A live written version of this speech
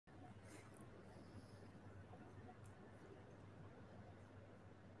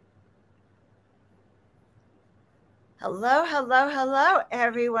Hello, hello, hello,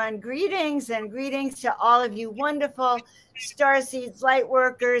 everyone. Greetings and greetings to all of you wonderful starseeds, light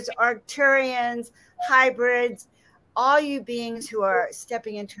workers, Arcturians, hybrids, all you beings who are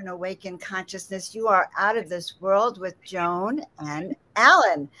stepping into an awakened consciousness. You are out of this world with Joan and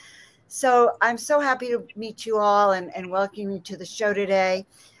Alan. So I'm so happy to meet you all and welcome you to the show today.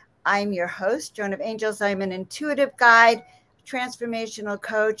 I'm your host, Joan of Angels. I'm an intuitive guide, transformational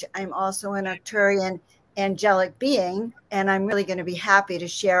coach. I'm also an Arcturian angelic being, and I'm really going to be happy to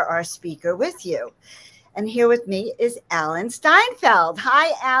share our speaker with you. And here with me is Alan Steinfeld.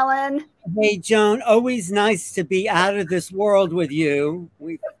 Hi, Alan. Hey, Joan. Always nice to be out of this world with you.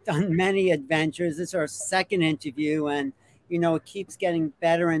 We've done many adventures. This is our second interview, and you know it keeps getting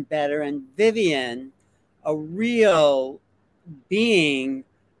better and better. And Vivian, a real being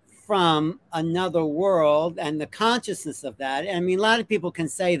from another world, and the consciousness of that. I mean, a lot of people can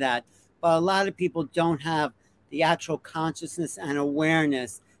say that, but a lot of people don't have the actual consciousness and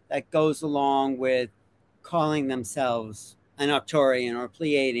awareness that goes along with calling themselves an Arcturian or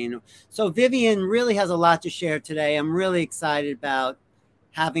Pleiadian. So Vivian really has a lot to share today. I'm really excited about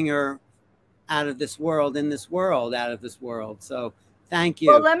having her out of this world, out of this world. So thank you.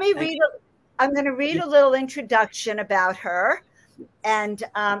 Well, let me read. I'm going to read a little introduction about her, and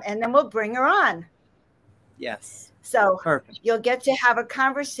then we'll bring her on. Yes. So perfect. You'll get to have a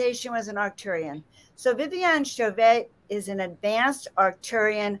conversation with an Arcturian. So Vivian Chauvet is an advanced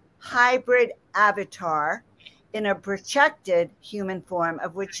Arcturian hybrid avatar in a projected human form,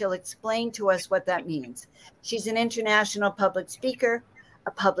 of which she'll explain to us what that means. She's an international public speaker,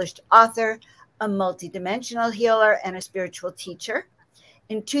 a published author, a multidimensional healer, and a spiritual teacher.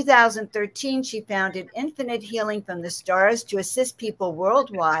 In 2013, she founded Infinite Healing from the Stars to assist people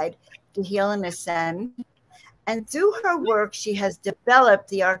worldwide to heal and ascend. And through her work, she has developed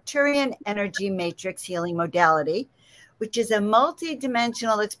the Arcturian Energy Matrix healing modality, which is a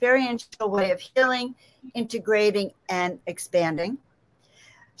multi-dimensional experiential way of healing, integrating, and expanding.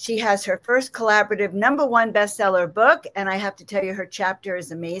 She has her first collaborative #1 bestseller book, and I have to tell you, her chapter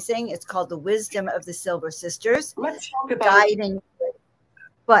is amazing. It's called The Wisdom of the Silver Sisters. Let's talk about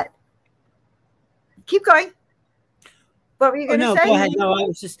But keep going. What were you going to say? Go ahead. No,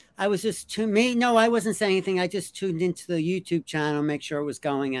 I was just No, I wasn't saying anything. I just tuned into the YouTube channel, make sure it was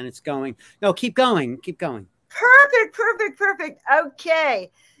going, and it's going. No, keep going. Keep going. Perfect. Okay.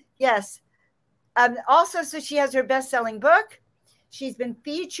 Yes. Also, so she has her best-selling book. She's been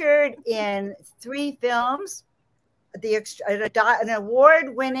featured in 3 films. An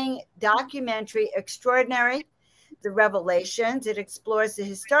award-winning documentary, Extraordinary, The Revelations. It explores the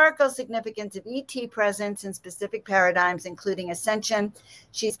historical significance of ET presence in specific paradigms, including ascension.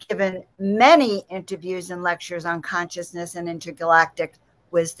 She's given many interviews and lectures on consciousness and intergalactic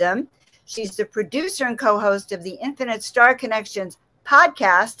wisdom. She's the producer and co-host of the Infinite Star Connections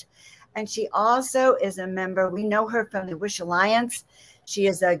podcast, and she also is a member. We know her from the Wish Alliance. She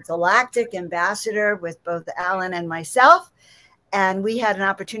is a galactic ambassador with both Alan and myself, and we had an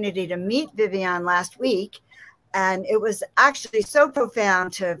opportunity to meet Vivian last week. And it was actually so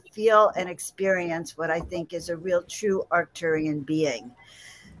profound to feel and experience what I think is a real true Arcturian being.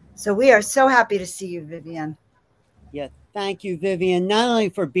 So we are so happy to see you, Vivian. Yeah, thank you, Vivian, not only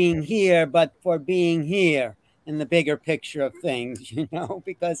for being here, but for being here in the bigger picture of things, you know,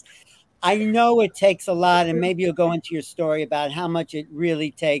 because I know it takes a lot, and maybe you'll go into your story about how much it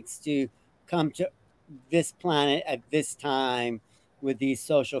really takes to come to this planet at this time with these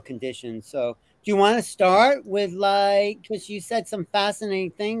social conditions. So do you want to start with, because you said some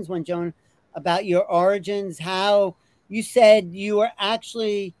fascinating things when Joan about your origins, how you said you were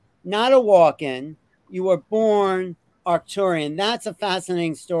actually not a walk-in, you were born Arcturian. That's a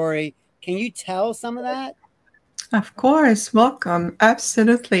fascinating story. Can you tell some of that? Of course. Welcome.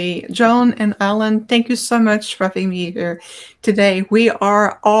 Absolutely. Joan and Alan, thank you so much for having me here today. We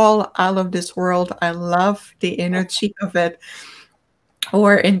are all out of this world. I love the energy of it.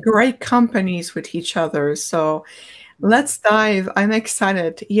 We're in great companies with each other. So let's dive. I'm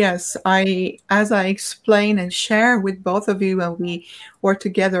excited. Yes, as I explain and share with both of you when we were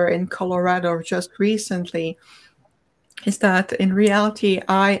together in Colorado just recently, is that in reality,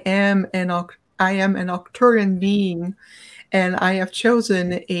 I am an Arcturian being, and I have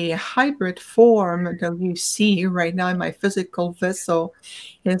chosen a hybrid form that you see right now in my physical vessel.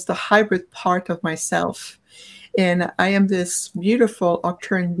 It's the hybrid part of myself. And I am this beautiful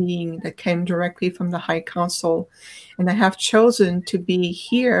Arcturian being that came directly from the High Council. And I have chosen to be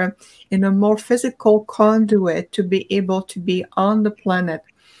here in a more physical conduit to be able to be on the planet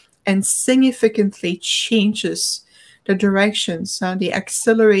and significantly changes the directions, the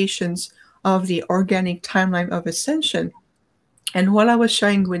accelerations of the organic timeline of ascension. And what I was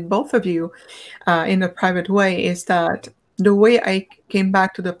sharing with both of you in a private way is that the way I came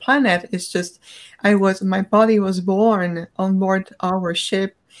back to the planet is just my body was born on board our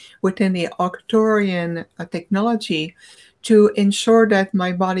ship within the Arcturian technology to ensure that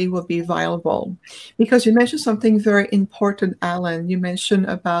my body will be viable. Because you mentioned something very important, Alan. You mentioned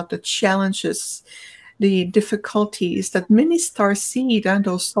about the challenges, the difficulties that many starseed and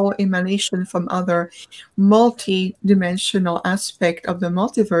those soul emanation from other multi-dimensional aspect of the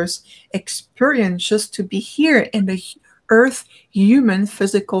multiverse experience just to be here in the earth human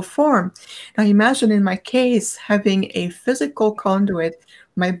physical form. Now imagine in my case having a physical conduit,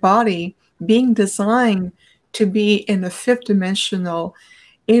 my body being designed to be in the fifth dimensional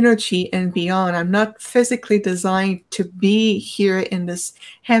energy and beyond. I'm not physically designed to be here in this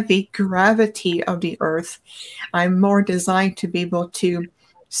heavy gravity of the earth. I'm more designed to be able to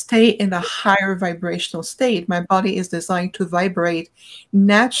stay in a higher vibrational state. My body is designed to vibrate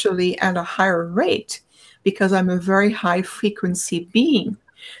naturally at a higher rate because I'm a very high frequency being.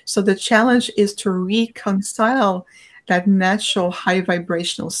 So the challenge is to reconcile that natural high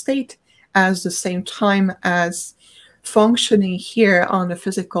vibrational state at the same time as functioning here on the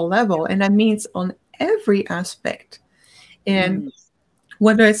physical level. And that means on every aspect. And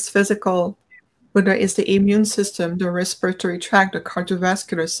whether it's physical, whether it's the immune system, the respiratory tract, the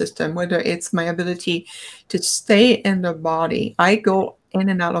cardiovascular system, whether it's my ability to stay in the body. I go in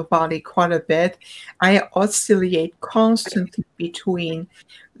and out of body quite a bit. I oscillate constantly between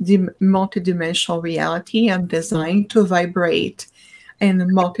the multidimensional reality. I'm designed to vibrate in a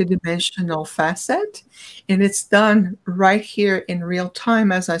multidimensional facet, and it's done right here in real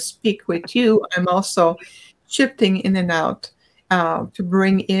time as I speak with you. I'm also shifting in and out to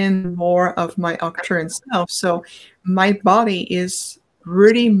bring in more of my Arcturian self. So my body is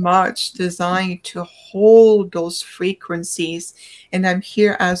pretty much designed to hold those frequencies, and I'm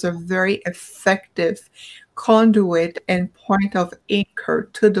here as a very effective conduit and point of anchor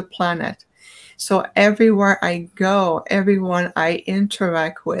to the planet. So everywhere I go, everyone I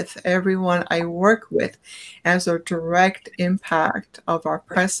interact with, everyone I work with has a direct impact of our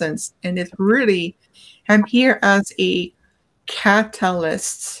presence. And it really, I'm here as a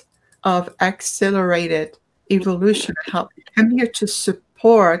catalyst of accelerated evolution. I'm here to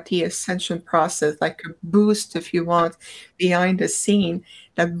support the ascension process, like a boost, if you want, behind the scene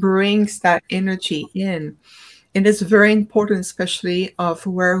that brings that energy in. And it's very important, especially of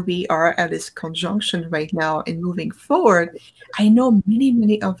where we are at this conjunction right now and moving forward. I know many,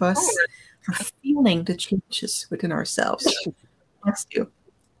 many of us are feeling the changes within ourselves. Let's do.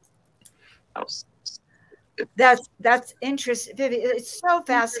 That's interesting, Vivi. It's so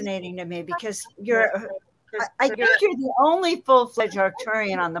fascinating to me because I think you're the only full-fledged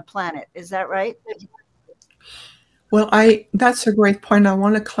Arcturian on the planet. Is that right? Well, that's a great point. I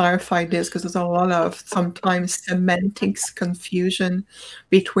want to clarify this because there's a lot of sometimes semantics confusion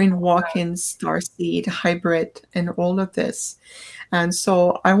between walk-in, starseed, hybrid, and all of this. And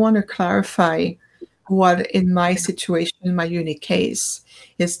so I want to clarify what in my situation, in my unique case,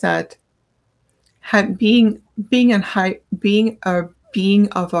 is that being a being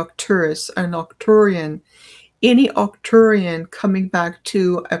of Arcturus, an Arcturian, any Arcturian coming back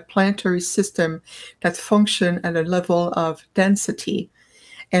to a planetary system that function at a level of density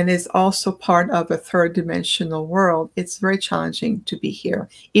and is also part of a third dimensional world, it's very challenging to be here.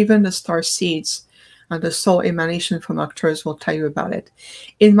 Even the star seeds and the soul emanation from Arcturus will tell you about it.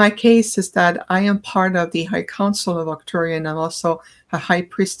 In my case is that I am part of the High Council of Arcturian. I'm also a High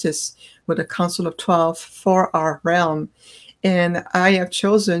Priestess with a Council of 12 for our realm. And I have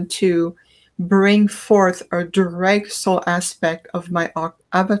chosen to bring forth a direct soul aspect of my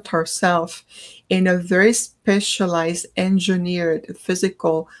avatar self in a very specialized, engineered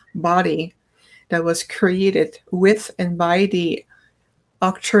physical body that was created with and by the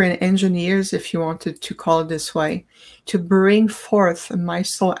Arcturian engineers, if you wanted to call it this way, to bring forth my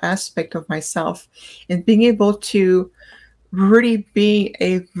soul aspect of myself and being able to really be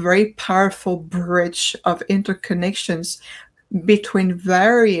a very powerful bridge of interconnections between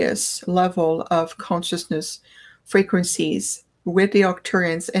various level of consciousness frequencies with the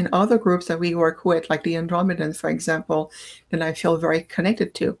Arcturians and other groups that we work with, like the Andromedans, for example, that I feel very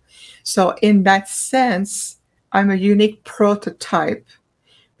connected to. So in that sense, I'm a unique prototype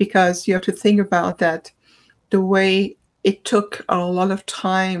because you have to think about that the way it took a lot of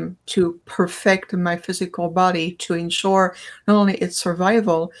time to perfect my physical body to ensure not only its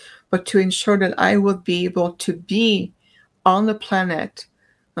survival, but to ensure that I would be able to be on the planet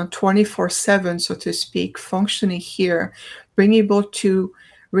 24/7, so to speak, functioning here, being able to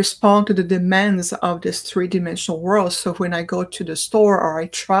respond to the demands of this three-dimensional world. So when I go to the store or I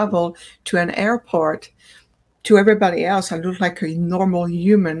travel to an airport, to everybody else, I look like a normal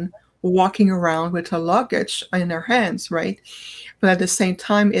human walking around with a luggage in their hands, right? But at the same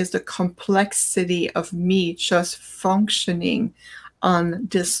time is the complexity of me just functioning on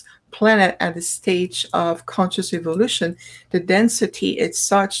this planet at a stage of conscious evolution. The density is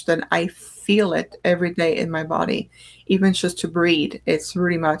such that I feel it every day in my body. Even just to breathe, it's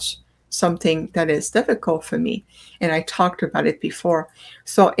really much something that is difficult for me. And I talked about it before.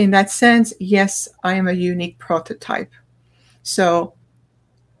 So in that sense, yes, I am a unique prototype. So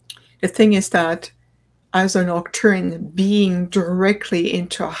the thing is that as a nocturne being directly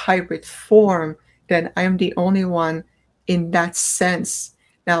into a hybrid form, then I'm the only one in that sense.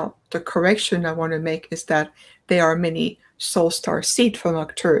 Now, the correction I want to make is that there are many soul star seed from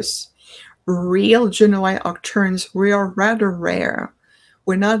nocturnes. Real genuine nocturnes, we are rather rare.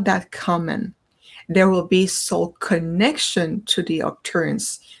 We're not that common. There will be soul connection to the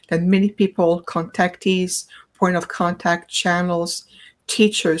nocturnes that many people, contactees, point of contact channels,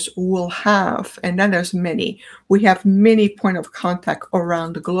 teachers will have, and then there's many. We have many point of contact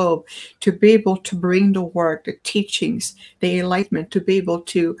around the globe to be able to bring the work, the teachings, the enlightenment, to be able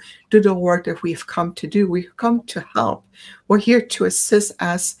to do the work that we've come to do. We've come to help. We're here to assist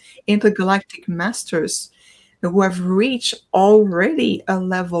as intergalactic masters who have reached already a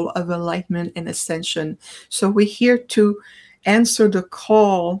level of enlightenment and ascension. So we're here to answer the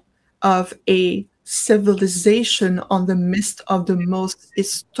call of a civilization on the midst of the most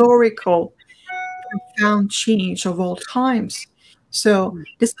historical, profound change of all times. So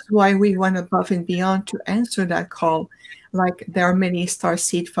this is why we went above and beyond to answer that call. Like there are many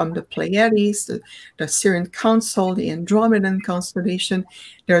starseed from the Pleiades, the Sirian Council, the Andromedan constellation.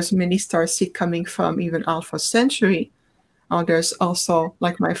 There's many starseed coming from even Alpha Centauri. There's also,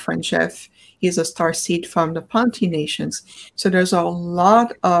 like my friend Jeff, he's a starseed from the Ponti nations. So there's a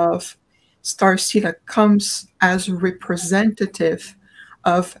lot of starseed that comes as representative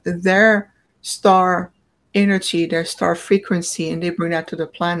of their star energy, their star frequency, and they bring that to the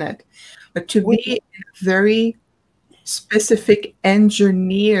planet. But to be in a very specific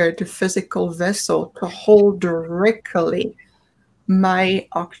engineered physical vessel to hold directly my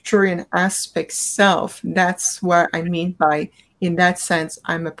Arcturian aspect self, that's what I mean by, in that sense,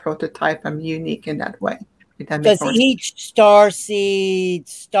 I'm a prototype, I'm unique in that way. Does each starseed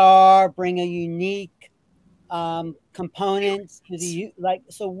star bring a unique component to the, like,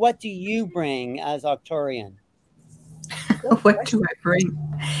 so what do you bring as Arcturian? What do I bring?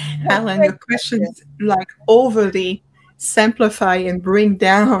 Alan, your question is like overly simplify and bring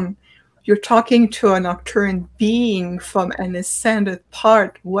down. You're talking to an Arcturian being from an ascended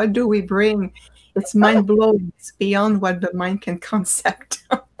part. What do we bring? It's mind-blowing. It's beyond what the mind can concept.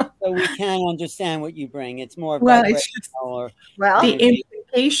 So we can understand what you bring. It's more well, it's just, the energy.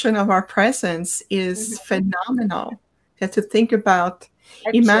 implication of our presence is phenomenal. You have to think about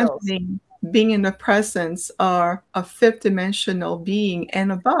imagining being in the presence of a fifth-dimensional being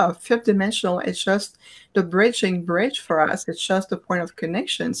and above. Fifth-dimensional is just the bridge for us. It's just the point of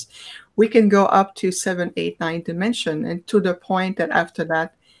connections. We can go up to 7, 8, 9 dimension, and to the point that after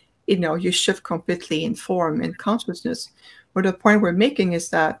that, you know, you shift completely in form and consciousness. But the point we're making is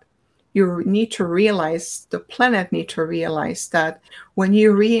that you need to realize, the planet need to realize that when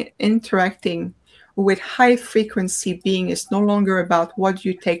you're interacting with high frequency being, it's no longer about what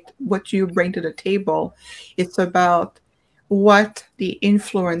you take, what you bring to the table. It's about what the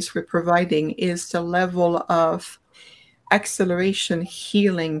influence we're providing is, the level of acceleration,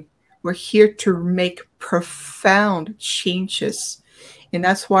 healing. We're here to make profound changes. And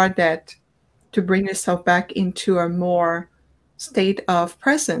that's why that to bring yourself back into a more state of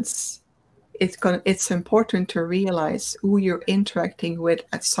presence, it's important to realize who you're interacting with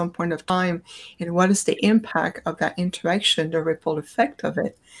at some point of time and what is the impact of that interaction, the ripple effect of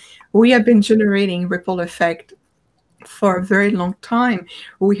it. We have been generating ripple effect for a very long time.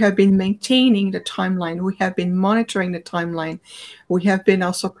 We have been maintaining the timeline. We have been monitoring the timeline. We have been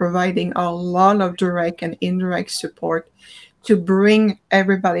also providing a lot of direct and indirect support to bring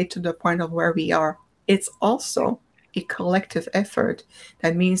everybody to the point of where we are. It's also a collective effort.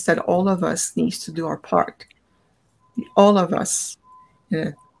 That means that all of us needs to do our part. All of us.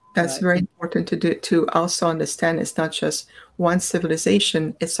 That's very important to do, to also understand it's not just one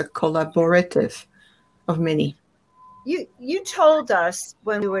civilization, it's a collaborative of many. You told us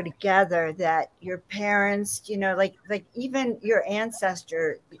when we were together that your parents, you know, like even your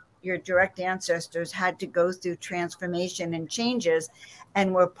ancestor, your direct ancestors had to go through transformation and changes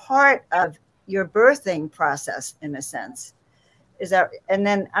and were part of your birthing process in a sense. Is that, and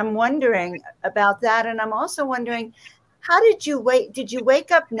then I'm wondering about that. And I'm also wondering, how did you wait? Did you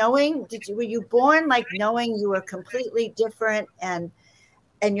wake up knowing, were you born like knowing you were completely different, and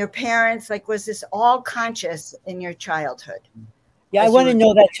your parents, like, was this all conscious in your childhood? Yeah, I want to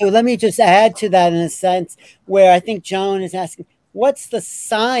know that too. Let me just add to that in a sense where I think Joan is asking, what's the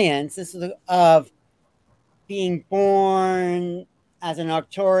science of being born as an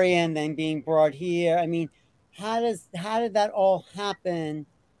Arcturian, then being brought here? I mean, how did that all happen?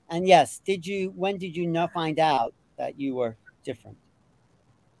 And yes, when did you find out that you were different?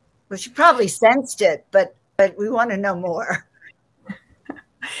 Well, she probably sensed it, but we want to know more.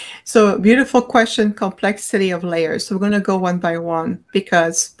 So beautiful question, complexity of layers. So we're going to go one by one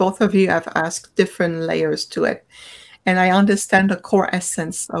because both of you have asked different layers to it. And I understand the core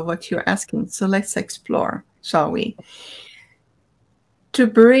essence of what you're asking. So let's explore, shall we? To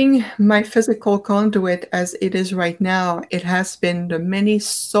bring my physical conduit as it is right now, it has been the many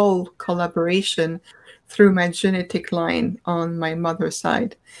soul collaboration through my genetic line on my mother's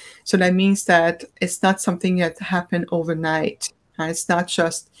side. So that means that it's not something that happened overnight. It's not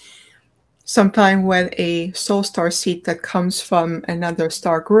just sometime when a soul star seed that comes from another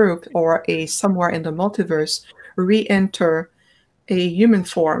star group or somewhere in the multiverse re-enter a human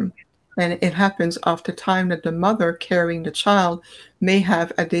form. And it happens after time that the mother carrying the child may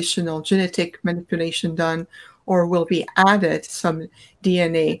have additional genetic manipulation done or will be added some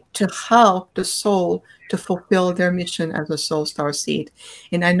DNA to help the soul to fulfill their mission as a soul star seed.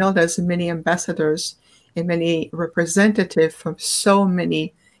 And I know there's many ambassadors and many representatives from so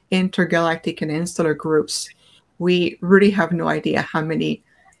many intergalactic and insular groups. We really have no idea how many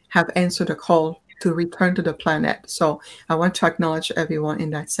have answered the call to return to the planet. So I want to acknowledge everyone in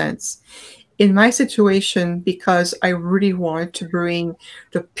that sense. In my situation, because I really want to bring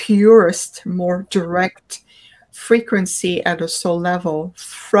the purest, more direct frequency at a soul level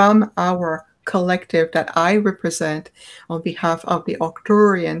from our collective that I represent on behalf of the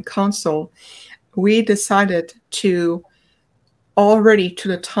Arcturian Council, we decided to already to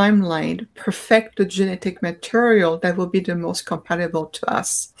the timeline perfect the genetic material that will be the most compatible to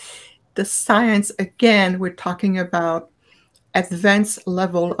us. The science, again, we're talking about advanced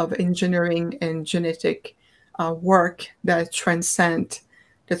level of engineering and genetic work that transcend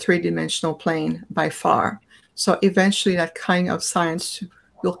the three-dimensional plane by far. So eventually that kind of science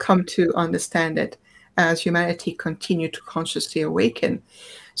will come to understand it as humanity continue to consciously awaken.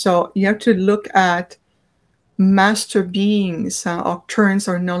 So you have to look at master beings. Arcturians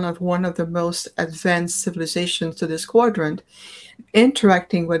are known as one of the most advanced civilizations to this quadrant,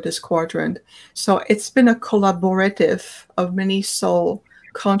 interacting with this quadrant. So it's been a collaborative of many soul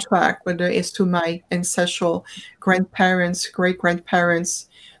contract, whether it's to my ancestral grandparents, great-grandparents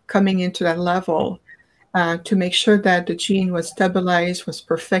coming into that level to make sure that the gene was stabilized, was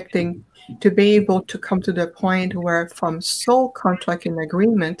perfecting, to be able to come to the point where from soul contract and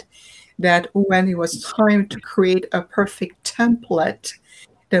agreement, that when it was time to create a perfect template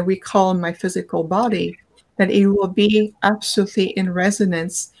that we call my physical body, that it will be absolutely in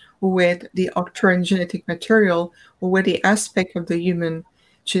resonance with the Arcturian genetic material or with the aspect of the human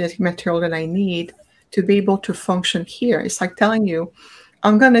genetic material that I need to be able to function here. It's like telling you,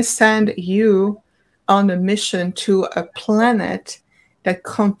 I'm going to send you on a mission to a planet that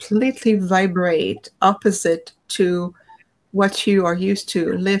completely vibrate opposite to what you are used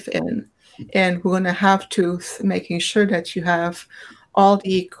to live in. And we're going to have to making sure that you have all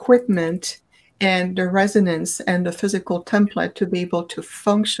the equipment and the resonance and the physical template to be able to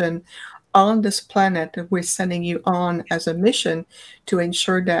function on this planet that we're sending you on as a mission to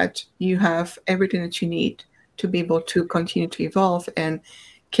ensure that you have everything that you need to be able to continue to evolve and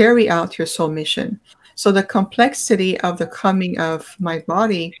carry out your soul mission. So the complexity of the coming of my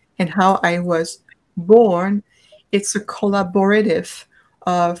body and how I was born, it's a collaborative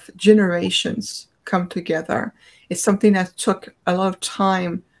of generations come together. It's something that took a lot of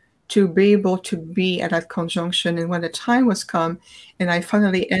time to be able to be at that conjunction. And when the time was come and I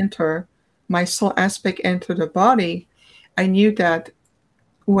finally enter, my soul aspect enter the body, I knew that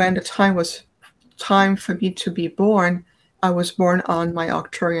when the time was time for me to be born, I was born on my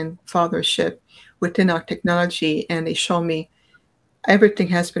Arcturian fathership within our technology, and they show me everything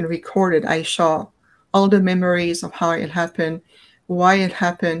has been recorded. I saw all the memories of how it happened, why it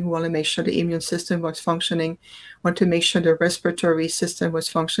happened. We want to make sure the immune system was functioning, want to make sure the respiratory system was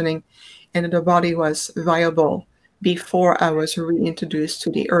functioning, and that the body was viable before I was reintroduced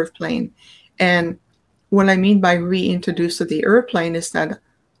to the earth plane. And what I mean by reintroduced to the earth plane is that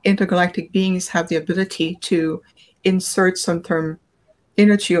intergalactic beings have the ability to insert some term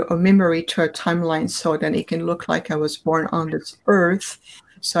energy or memory to a timeline so that it can look like I was born on this earth,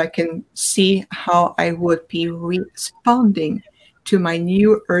 so I can see how I would be responding to my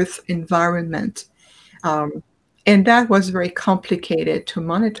new earth environment. And that was very complicated to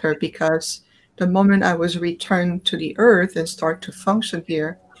monitor, because the moment I was returned to the earth and start to function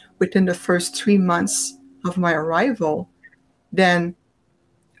here, within the first 3 months of my arrival, then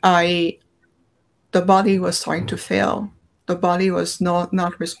the body was starting to fail. The body was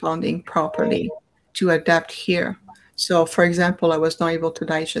not responding properly to adapt here. So, for example, I was not able to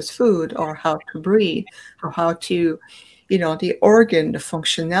digest food, or how to breathe, or how to, the organ, the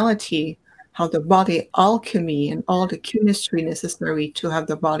functionality, how the body alchemy and all the chemistry necessary to have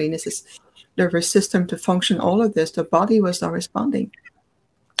the body nervous system to function, all of this, the body was not responding.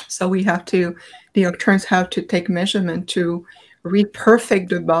 So the Nocturnes have to take measurement to re-perfect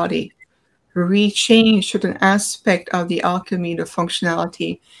the body, rechange certain aspect of the alchemy, the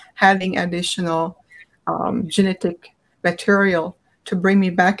functionality, having additional genetic material to bring me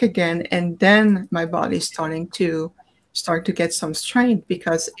back again. And then my body's starting to get some strength,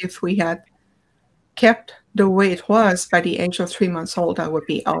 because if we had kept the way it was, by the age of 3 months old, I would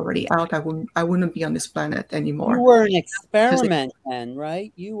be already out. I wouldn't be on this planet anymore. You were an experiment then,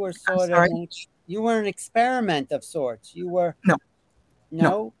 right? You were you were an experiment of sorts. You were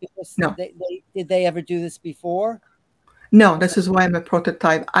no. Did they ever do this before? No, this is why I'm a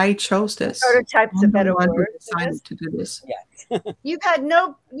prototype. I chose this. Prototype's a better word. Decided to do this. Yeah. You've had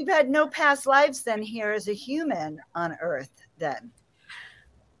no past lives then here as a human on Earth then.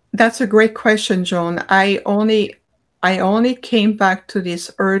 That's a great question, Joan. I only came back to this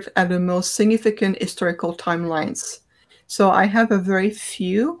earth at the most significant historical timelines. So I have a very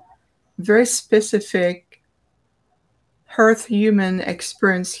specific earth human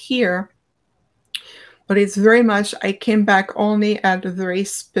experience here, but it's very much, I came back only at a very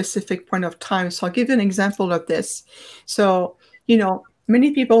specific point of time. So I'll give you an example of this. So,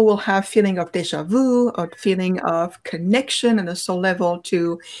 many people will have feeling of deja vu, or feeling of connection on a soul level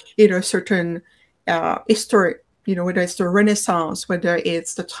to either certain historic, whether it's the Renaissance, whether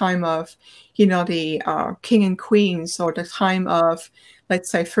it's the time of, the king and queens, or the time of, let's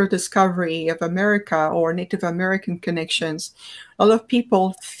say, first discovery of America or Native American connections. A lot of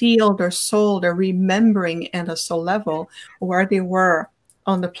people feel their soul, they're remembering at a soul level where they were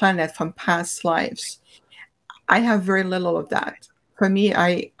on the planet from past lives. I have very little of that. For me,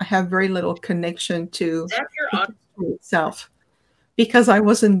 I have very little connection to itself, because I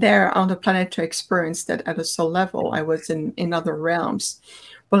wasn't there on the planet to experience that at a soul level. I was in other realms.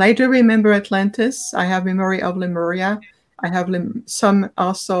 But I do remember Atlantis. I have memory of Lemuria. I have some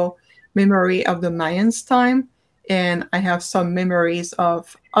also memory of the Mayans time. And I have some memories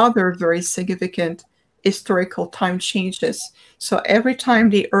of other very significant historical time changes. So every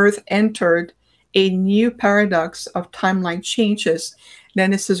time the Earth entered a new paradox of timeline changes,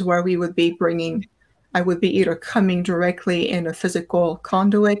 then this is where we would be I would be either coming directly in a physical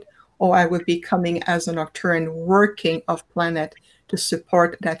conduit, or I would be coming as a Nocturne working off planet to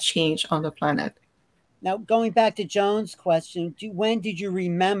support that change on the planet. Now, going back to Joan's question, when did you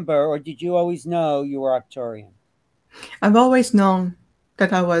remember, or did you always know you were Arcturian? I've always known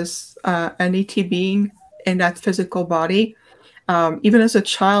that I was an ET being in that physical body. Even as a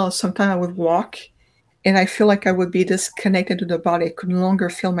child, sometimes I would walk and I feel like I would be disconnected to the body. I could no longer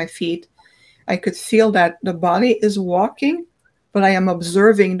feel my feet. I could feel that the body is walking, but I am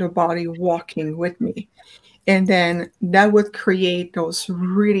observing the body walking with me. And then that would create those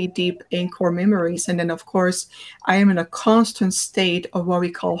really deep anchor memories. And then, of course, I am in a constant state of what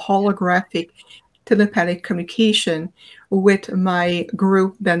we call holographic telepathic communication with my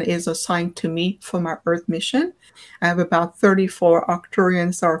group that is assigned to me for my Earth mission. I have about 34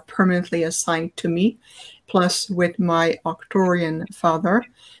 Arcturians that are permanently assigned to me, plus with my Arcturian father.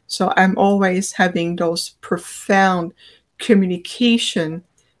 So I'm always having those profound communication,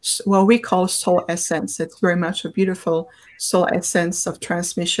 what we call soul essence. It's very much a beautiful soul essence of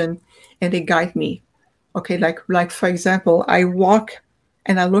transmission, and they guide me. Okay, like for example, I walk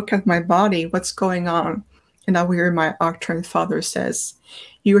and I look at my body, what's going on? And I will hear my Arcturian father says,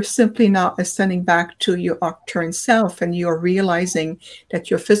 you're simply not ascending back to your Arcturian self, and you're realizing that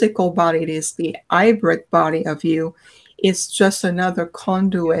your physical body is the hybrid body of you. It's just another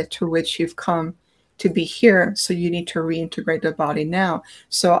conduit to which you've come to be here. So you need to reintegrate the body now.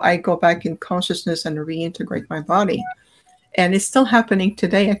 So I go back in consciousness and reintegrate my body. And it's still happening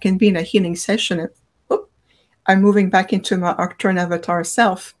today. I can be in a healing session and I'm moving back into my Arcturian avatar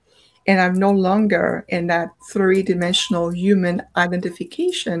self, and I'm no longer in that three-dimensional human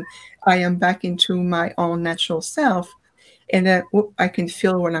identification. I am back into my own natural self, and then I can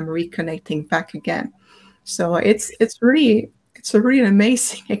feel when I'm reconnecting back again. So it's a really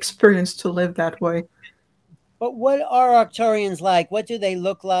amazing experience to live that way. But what are Arcturians like? What do they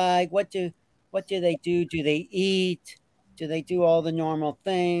look like? What do they do? Do they eat? Do they do all the normal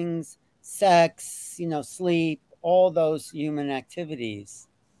things? Sex, sleep, all those human activities.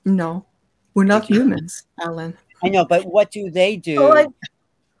 No, we're not humans, Alan. I know, but what do they Oh, do?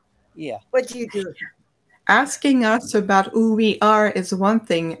 Yeah. what do you do? Asking us about who we are is one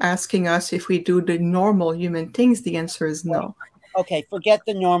thing. Asking us if we do the normal human things, the answer is no. Okay, forget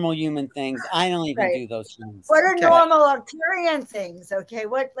the normal human things. I don't even Right. do those things. What are Okay. normal Arcturian things? Okay,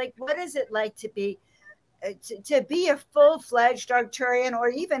 what is it like to be a full-fledged Arcturian, or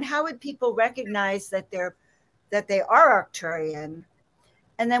even how would people recognize that they are Arcturian?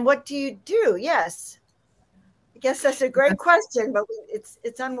 And then what do you do? Yes, I guess that's a great question, but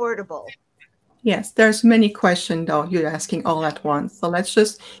it's unwordable. Yes, there's many questions though. You're asking all at once. So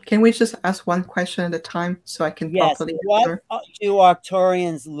can we just ask one question at a time so I can Yes. properly What answer? do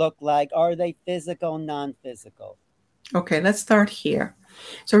Arcturians look like? Are they physical, non-physical? Okay, let's start here.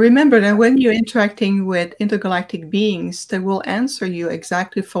 So remember that when you're interacting with intergalactic beings, they will answer you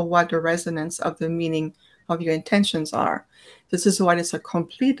exactly for what the resonance of the meaning of your intentions are. This is why it's a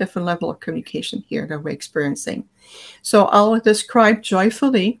complete different level of communication here that we're experiencing. So I'll describe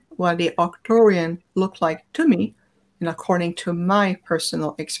joyfully what the Arcturian looked like to me, and according to my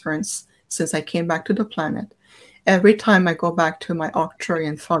personal experience since I came back to the planet. Every time I go back to my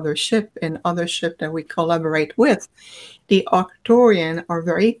Arcturian father ship and other ship that we collaborate with, the Arcturian are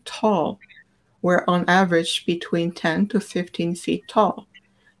very tall. We're on average between 10 to 15 feet tall.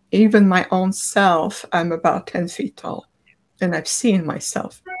 Even my own self, I'm about 10 feet tall. And I've seen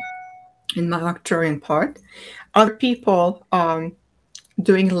myself in my Arcturian part. Other people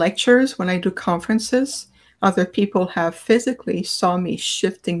doing lectures when I do conferences, other people have physically saw me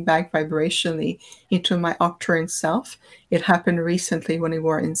shifting back vibrationally into my Arcturian self. It happened recently when we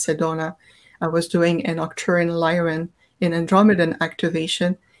were in Sedona. I was doing an Arcturian Lyran in Andromedan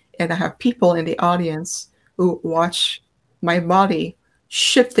activation, and I have people in the audience who watch my body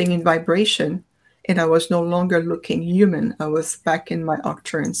shifting in vibration, and I was no longer looking human. I was back in my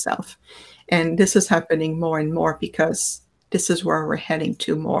Arcturian self. And this is happening more and more because this is where we're heading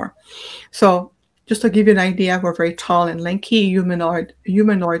to more. So just to give you an idea, we're very tall and lanky,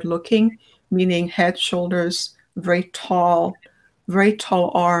 humanoid looking, meaning head, shoulders, very tall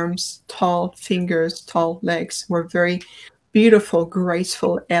arms, tall fingers, tall legs. We're very beautiful,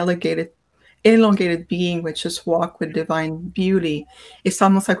 graceful, elongated being which just walk with divine beauty. It's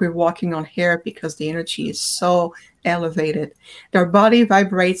almost like we're walking on air because the energy is so elevated. Their body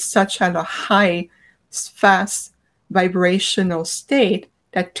vibrates such at a high, fast vibrational state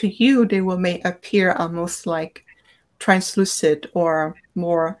that to you they may appear almost like translucent or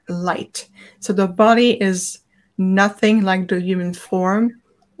more light. So the body is nothing like the human form.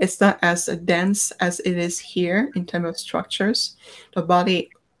 It's not as dense as it is here in terms of structures.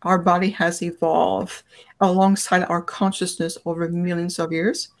 Our body has evolved alongside our consciousness over millions of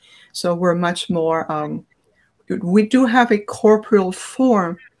years. So we're much more, we do have a corporeal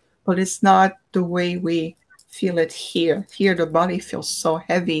form, but it's not the way we feel it here. Here, the body feels so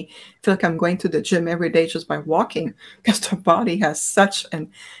heavy. I feel like I'm going to the gym every day just by walking because the body has such an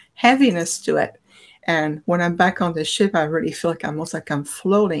heaviness to it. And when I'm back on the ship, I really feel like I'm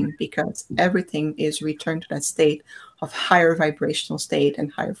floating because everything is returned to that state of higher vibrational state and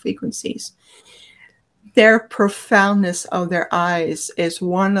higher frequencies. Their profoundness of their eyes is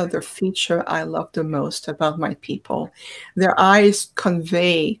one of the features I love the most about my people. Their eyes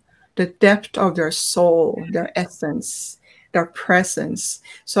convey the depth of their soul, their essence, their presence.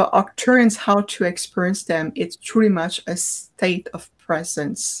 So Arcturians, how to experience them, it's truly much a state of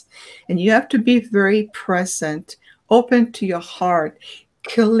presence. And you have to be very present, open to your heart,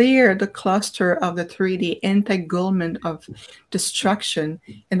 clear the cluster of the 3D entanglement of destruction,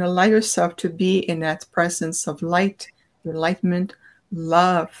 and allow yourself to be in that presence of light, enlightenment,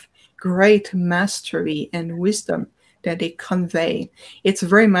 love, great mastery, and wisdom that they convey. It's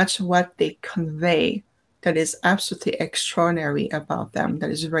very much what they convey that is absolutely extraordinary about them,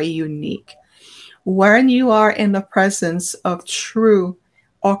 that is very unique. When you are in the presence of true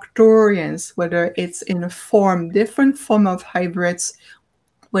Arcturians, whether it's in a different form of hybrids,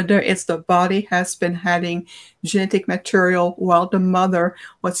 whether it's the body has been having genetic material while the mother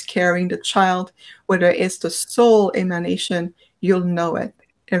was carrying the child, whether it's the soul emanation, you'll know it.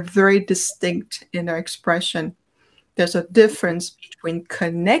 They're very distinct in their expression. There's a difference between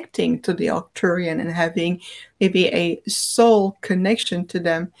connecting to the Arcturian and having maybe a soul connection to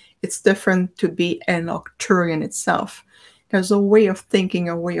them. It's different to be an Arcturian itself. There's a way of thinking,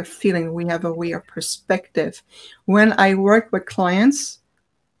 a way of feeling. We have a way of perspective. When I work with clients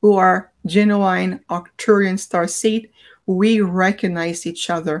who are genuine Arcturian starseed, we recognize each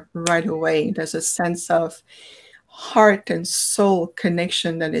other right away. There's a sense of heart and soul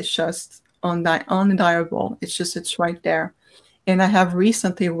connection that is just undeniable. It's right there. And I have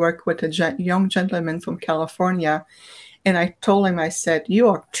recently worked with a young gentleman from California, and I told him, I said, "You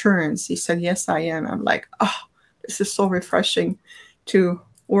are Arcturians." He said, "Yes, I am." I'm like, oh, this is so refreshing to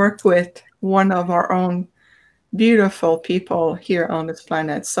work with one of our own beautiful people here on this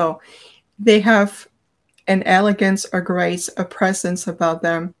planet. So they have an elegance, a grace, a presence about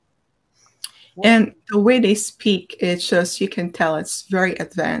them. And the way they speak, it's just, you can tell it's very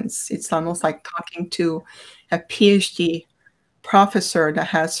advanced. It's almost like talking to a PhD professor that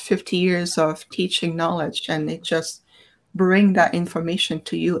has 50 years of teaching knowledge, and it just bring that information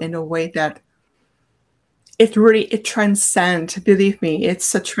to you in a way that it transcends. Believe me,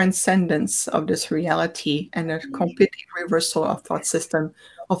 it's a transcendence of this reality and a complete reversal of thought system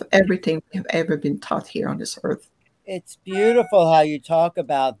of everything we have ever been taught here on this earth. It's beautiful how you talk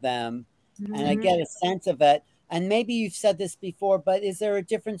about them, and I get a sense of it. And maybe you've said this before, but is there a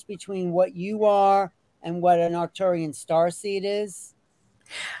difference between what you are and what an Arcturian starseed is?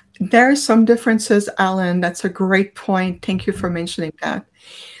 There are some differences, Alan. That's a great point. Thank you for mentioning that.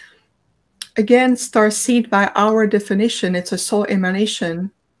 Again, starseed, by our definition, it's a soul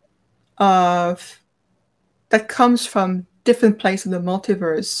emanation of that comes from different places of the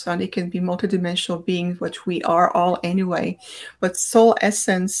multiverse, and it can be multidimensional beings, which we are all anyway. But soul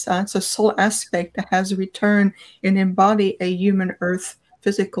essence, it's a soul aspect that has returned and embody a human earth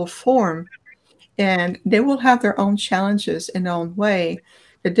physical form. And they will have their own challenges in their own way.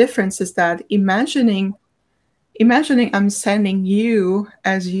 The difference is that imagining I'm sending you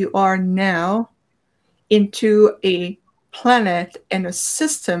as you are now into a planet and a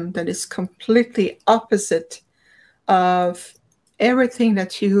system that is completely opposite of everything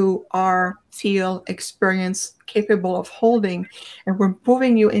that you are, feel, experience, capable of holding. And we're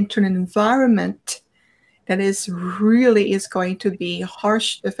moving you into an environment that is going to be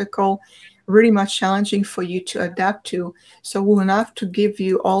harsh, difficult, really much challenging for you to adapt to. So we'll have to give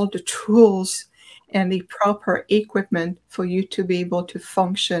you all the tools and the proper equipment for you to be able to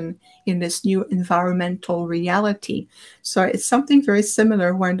function in this new environmental reality. So it's something very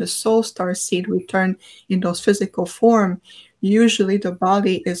similar when the soul starseed return in those physical form. Usually the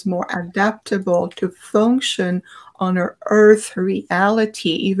body is more adaptable to function on an earth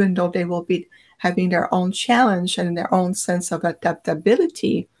reality, even though they will be having their own challenge and their own sense of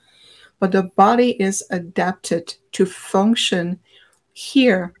adaptability. But the body is adapted to function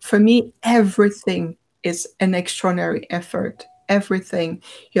here. For me, everything is an extraordinary effort. Everything.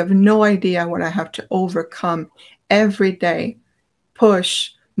 You have no idea what I have to overcome every day,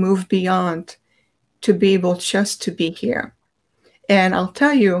 push, move beyond to be able just to be here. And I'll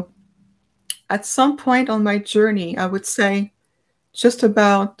tell you, at some point on my journey, I would say just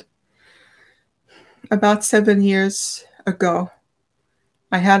about 7 years ago,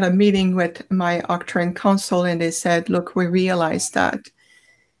 I had a meeting with my Arcturian council, and they said, look, we realize that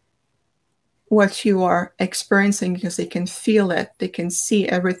what you are experiencing, because they can feel it, they can see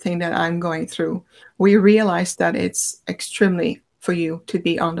everything that I'm going through. We realize that it's extremely for you to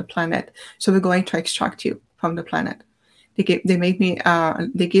be on the planet. So we're going to extract you from the planet. They give me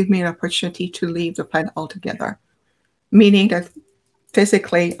an opportunity to leave the planet altogether, meaning that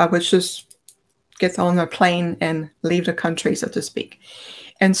physically I would just get on a plane and leave the country, so to speak.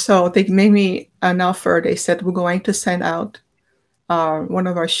 And so they made me an offer. They said, we're going to send out one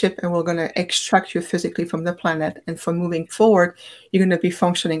of our ship, and we're going to extract you physically from the planet. And from moving forward, you're going to be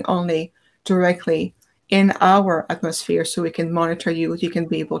functioning only directly in our atmosphere, so we can monitor you. You can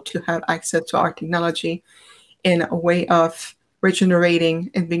be able to have access to our technology in a way of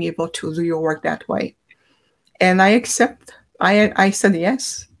regenerating and being able to do your work that way. And I said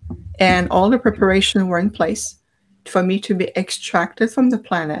yes. And all the preparation were in place for me to be extracted from the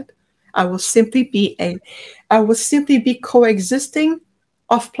planet. I will simply be coexisting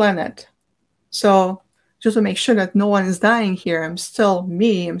off planet. So just to make sure that no one is dying here, I'm still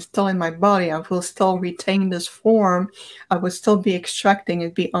me, I'm still in my body, I will still retain this form, I will still be extracting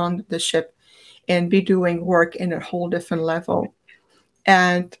and be on the ship and be doing work in a whole different level.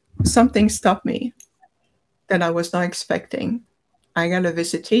 And something stopped me that I was not expecting. I got a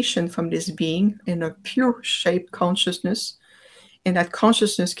visitation from this being in a pure shape consciousness. And that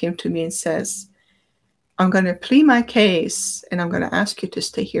consciousness came to me and says, I'm going to plead my case, and I'm going to ask you to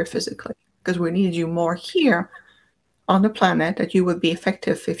stay here physically, because we need you more here on the planet, that you would be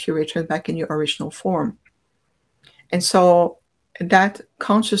effective if you return back in your original form. And so that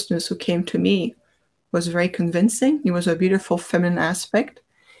consciousness who came to me was very convincing. It was a beautiful feminine aspect,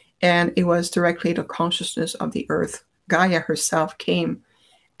 and it was directly the consciousness of the earth. Gaia herself came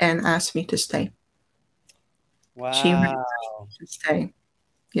and asked me to stay. She Wow. to stay.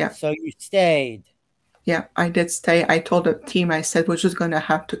 Yeah. So you stayed. Yeah, I did stay. I told the team, I said, we're just going to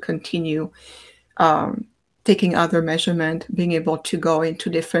have to continue taking other measurement, being able to go into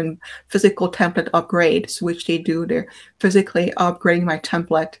different physical template upgrades, which they do. They're physically upgrading my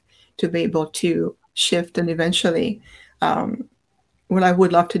template to be able to shift. And eventually, what I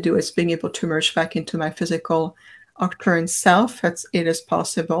would love to do is being able to merge back into my physical current self. It is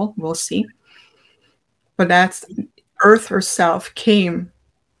possible. We'll see. But that's Earth herself came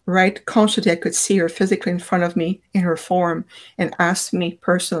right consciously. I could see her physically in front of me in her form and asked me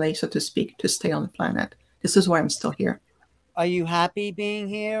personally, so to speak, to stay on the planet. This is why I'm still here. Are you happy being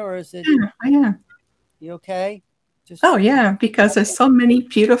here, or is it? Yeah, I am. You okay? Oh yeah, because there's so many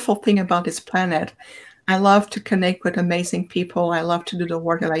beautiful things about this planet. I love to connect with amazing people. I love to do the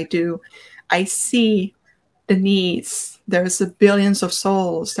work that I do. I see the needs. There's billions of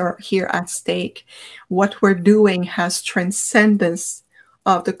souls that are here at stake. What we're doing has transcendence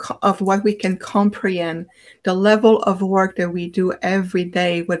of what we can comprehend. The level of work that we do every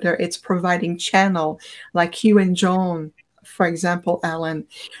day, whether it's providing channel like you and Joan, for example, Alan,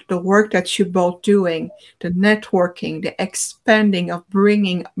 the work that you're both doing, the networking, the expanding of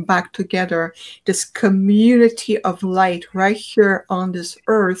bringing back together this community of light right here on this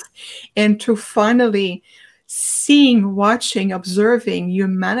earth, and to finally seeing, watching, observing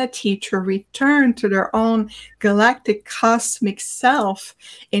humanity to return to their own galactic cosmic self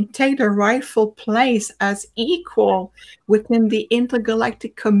and take their rightful place as equal within the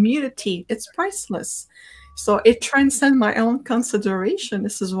intergalactic community. It's priceless. So it transcends my own consideration.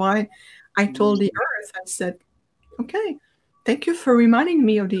 This is why I told the earth, I said, okay, thank you for reminding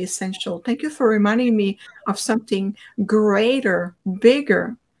me of the essential. Thank you for reminding me of something greater,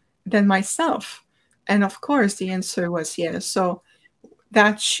 bigger than myself. And of course, the answer was yes. So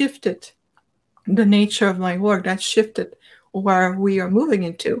that shifted the nature of my work. That shifted where we are moving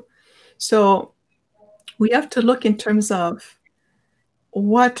into. So we have to look in terms of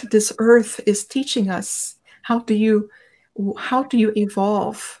what this earth is teaching us. How do you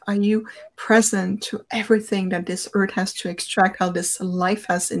evolve? Are you present to everything that this earth has to extract, how this life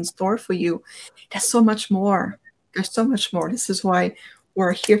has in store for you? There's so much more. There's so much more. This is why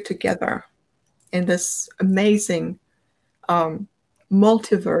we're here together in this amazing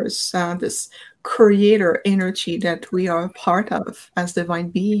multiverse, this creator energy that we are a part of as divine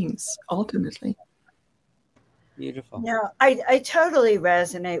beings, ultimately. Beautiful. No, I totally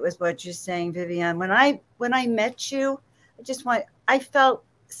resonate with what you're saying, Viviane. When I met you, I felt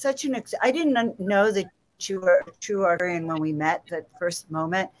such I didn't know that you were a true Arcturian when we met that first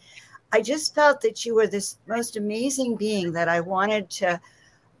moment. I just felt that you were this most amazing being that I wanted to,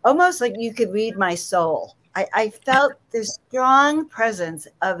 almost like you could read my soul. I felt this strong presence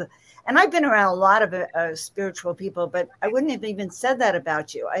of, and I've been around a lot of spiritual people, but I wouldn't have even said that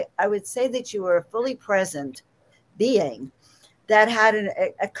about you. I would say that you were a fully present being that had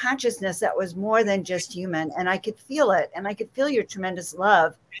a consciousness that was more than just human. And I could feel it. And I could feel your tremendous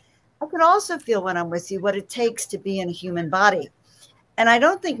love. I could also feel when I'm with you what it takes to be in a human body. And I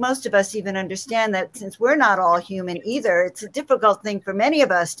don't think most of us even understand that, since we're not all human either. It's a difficult thing for many of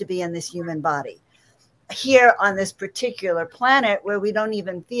us to be in this human body here on this particular planet where we don't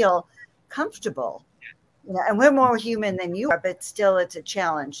even feel comfortable. You know, and we're more human than you are, but still it's a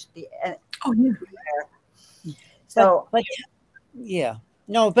challenge. Oh, yeah. So, but yeah,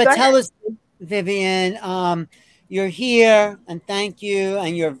 no, but tell us, Viviane, you're here, and thank you,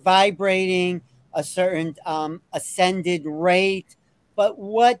 and you're vibrating a certain ascended rate. But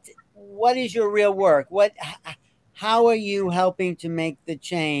what is your real work? How are you helping to make the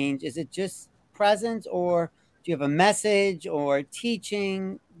change? Is it just presence, or do you have a message or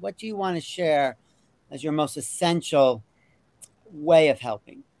teaching? What do you want to share as your most essential way of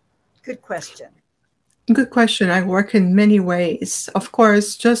helping? Good question. Good question. I work in many ways. Of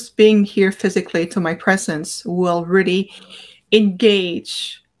course, just being here physically to my presence will really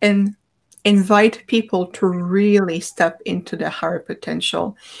engage and invite people to really step into their higher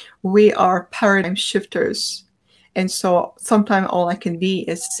potential. We are paradigm shifters. And so sometimes all I can be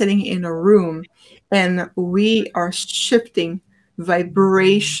is sitting in a room and we are shifting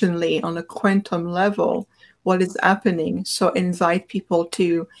vibrationally on a quantum level what is happening. So invite people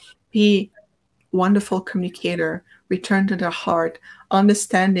to be wonderful communicator, return to their heart,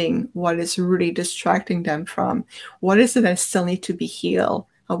 understanding what is really distracting them from what is it that still need to be healed.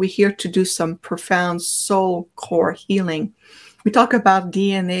 We're here to do some profound soul core healing. We talk about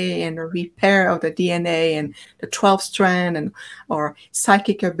DNA and the repair of the DNA and the 12 strand and or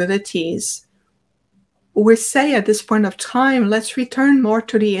psychic abilities. We say at this point of time, let's return more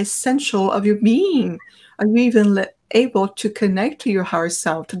to the essential of your being. Are you even able to connect to your higher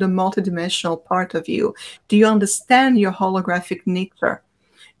self, to the multidimensional part of you? Do you understand your holographic nature?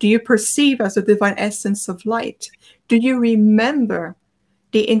 Do you perceive as a divine essence of light? Do you remember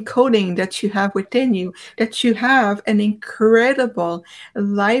the encoding that you have within you, that you have an incredible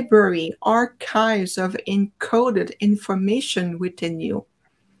library, archives of encoded information within you?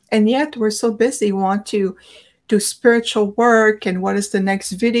 And yet we're so busy, want to do spiritual work and what is the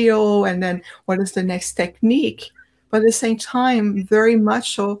next video and then what is the next technique. But at the same time, very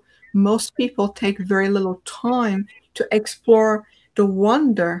much so, most people take very little time to explore the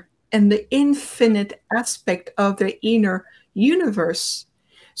wonder and the infinite aspect of their inner universe.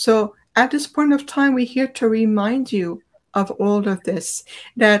 So at this point of time, we're here to remind you of all of this,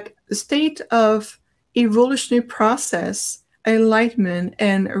 that the state of evolutionary process, enlightenment,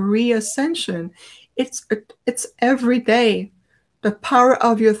 and reascension, it's every day. The power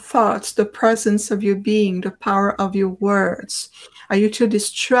of your thoughts, the presence of your being, the power of your words. Are you too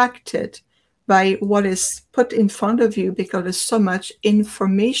distracted by what is put in front of you because there's so much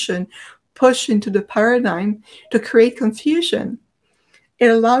information pushed into the paradigm to create confusion? It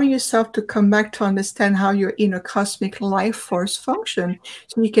allowing yourself to come back to understand how your inner cosmic life force function,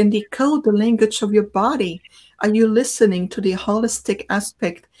 so you can decode the language of your body. Are you listening to the holistic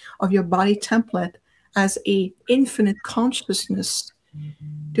aspect of your body template as a infinite consciousness,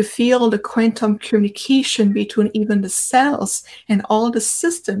 to feel the quantum communication between even the cells and all the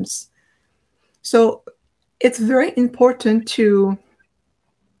systems? So it's very important to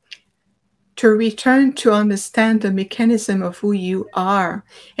return to understand the mechanism of who you are.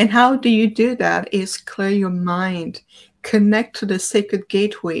 And how do you do that is clear your mind, connect to the sacred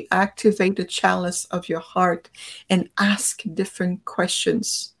gateway, activate the chalice of your heart, and ask different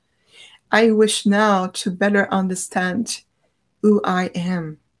questions. I wish now to better understand who I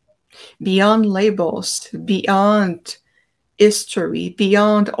am, beyond labels, beyond history,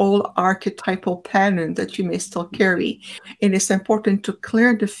 beyond all archetypal patterns that you may still carry. It is important to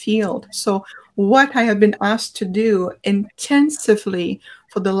clear the field. So what I have been asked to do intensively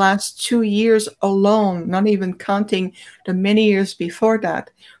for the last 2 years alone, not even counting the many years before that,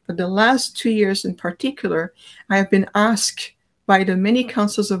 but the last 2 years in particular, I have been asked by the many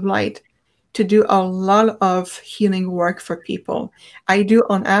councils of light to do a lot of healing work for people. I do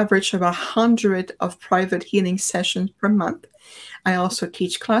on average about 100 of private healing sessions per month. I also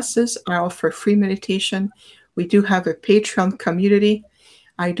teach classes. I offer free meditation. We do have a Patreon community.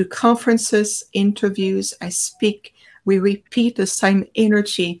 I do conferences, interviews. I speak. We repeat the same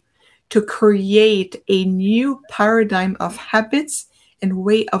energy to create a new paradigm of habits and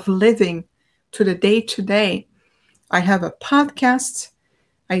way of living to the day-to-day. I have a podcast.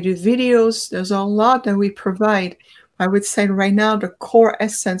 I do videos. There's a lot that we provide. I would say right now the core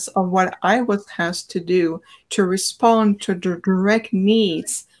essence of what I was asked to do to respond to the direct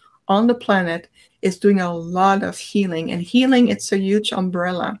needs on the planet is doing a lot of healing. And healing, it's a huge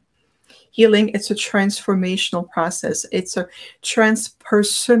umbrella. Healing, it's a transformational process. It's a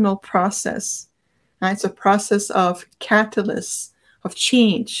transpersonal process. It's a process of catalyst, of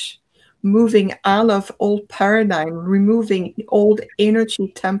change, moving out of old paradigm, removing old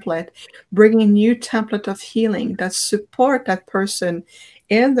energy template, bringing new template of healing that support that person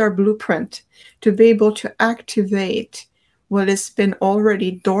in their blueprint to be able to activate what has been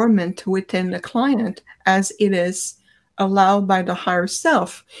already dormant within the client as it is allowed by the higher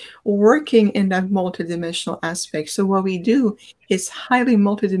self, working in that multidimensional aspect. So what we do is highly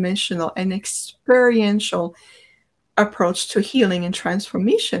multidimensional and experiential approach to healing and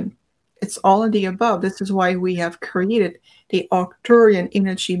transformation. It's all of the above. This is why we have created the Arcturian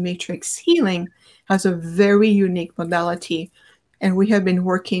Energy Matrix Healing as a very unique modality. And we have been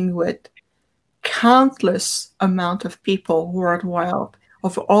working with countless amount of people worldwide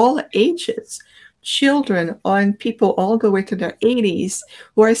of all ages, children and people all the way to their 80s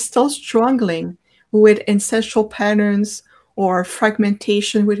who are still struggling with ancestral patterns or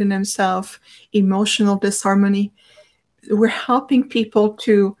fragmentation within themselves, emotional disharmony. We're helping people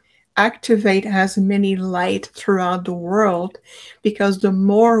to activate as many light throughout the world, because the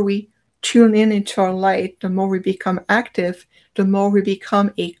more we tune in into our light, the more we become active, the more we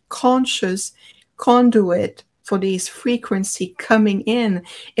become a conscious conduit for these frequency coming in,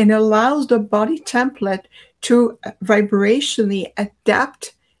 and allows the body template to vibrationally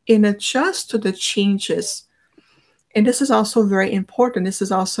adapt and adjust to the changes. And this is also very important. This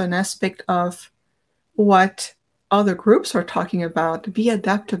is also an aspect of what other groups are talking about. Be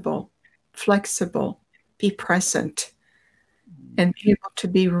adaptable, flexible, be present, and be able to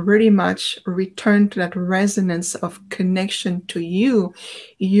be really much return to that resonance of connection to you.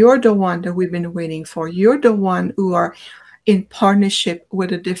 You're the one that we've been waiting for. You're the one who are in partnership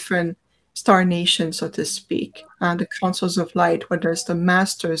with a different star nation, so to speak, the councils of light, whether it's the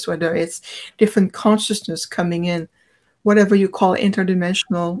masters, whether it's different consciousness coming in, whatever you call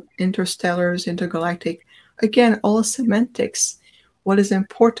interdimensional, interstellars, intergalactic. Again, all semantics. What is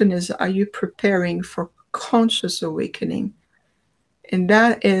important is, are you preparing for conscious awakening? And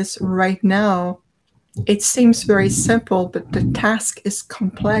that is right now, it seems very simple, but the task is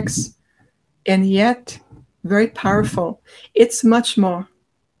complex and yet very powerful. It's much more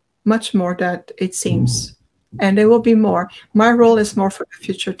that it seems. And there will be more. My role is more for the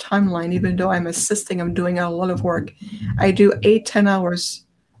future timeline, even though I'm assisting, I'm doing a lot of work. I do 8-10 hours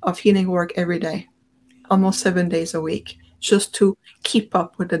of healing work every day, almost 7 days a week, just to keep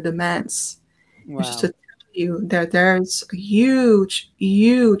up with the demands. Wow. Just to tell you that there's a huge,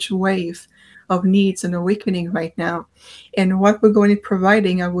 huge wave of needs and awakening right now. And what we're going to be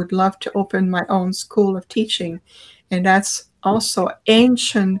providing, I would love to open my own school of teaching. And that's also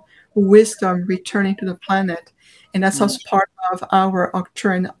ancient wisdom returning to the planet. And that's also part of our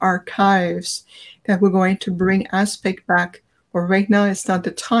Arcturian archives that we're going to bring aspect back. But right now it's not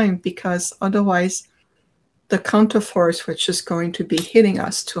the time, because otherwise the counterforce which is going to be hitting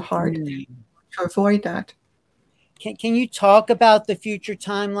us too hard. To avoid that. Can you talk about the future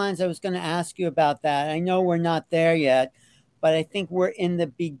timelines? I was going to ask you about that. I know we're not there yet, but I think we're in the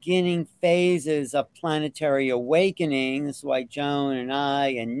beginning phases of planetary awakening. This is why Joan and I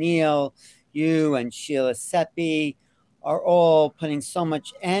and Neil, you and Sheila Seppi are all putting so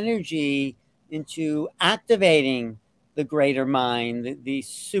much energy into activating the greater mind, the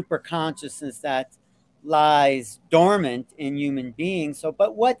super consciousness that lies dormant in human beings. So,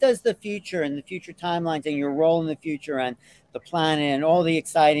 but what does the future and the future timelines and your role in the future and the planet and all the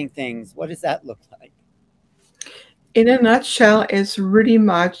exciting things, what does that look like? In a nutshell, it's very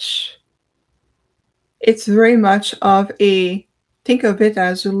much of a, think of it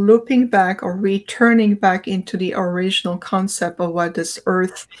as looping back or returning back into the original concept of what this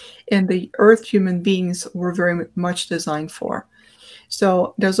earth and the earth human beings were very much designed for.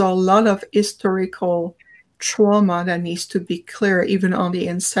 So there's a lot of historical trauma that needs to be clear, even on the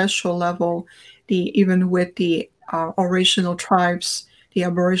ancestral level, even with the original tribes, the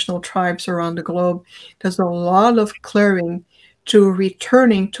Aboriginal tribes around the globe. There's a lot of clearing to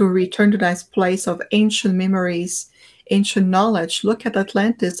return to that place of ancient memories, ancient knowledge. Look at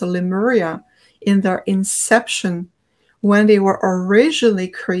Atlantis, Lemuria, in their inception, when they were originally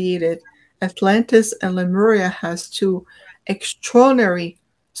created. Atlantis and Lemuria has two extraordinary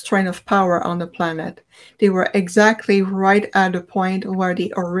strength of power on the planet. They were exactly right at the point where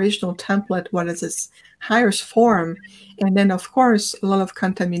the original template was its highest form. And then, of course, a lot of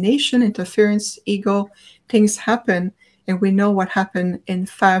contamination, interference, ego, things happen. And we know what happened in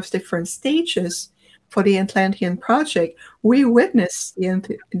 5 different stages for the Atlantean project. We witnessed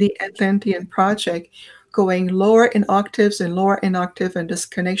the Atlantean project going lower in octaves and lower in octave and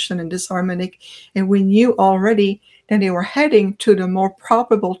disconnection and disharmonic. And we knew already that they were heading to the more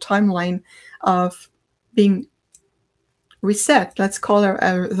probable timeline of being reset. Let's call it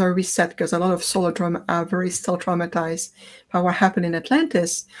the reset, because a lot of solar trauma are very still traumatized by what happened in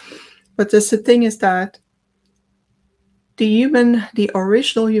Atlantis. But the thing is that the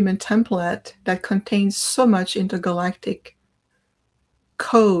original human template that contains so much intergalactic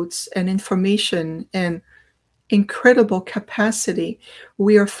codes and information and incredible capacity,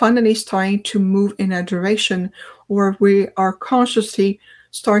 we are finally starting to move in a direction where we are consciously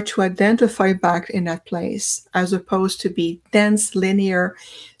start to identify back in that place, as opposed to be dense, linear,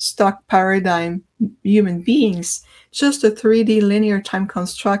 stuck paradigm human beings. Just a 3D linear time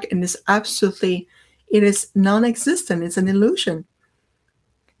construct, and it is non-existent. It's an illusion.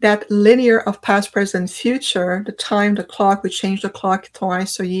 That linear of past, present, future, the time, the clock, we change the clock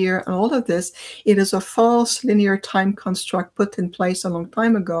twice a year, and all of this, it is a false linear time construct put in place a long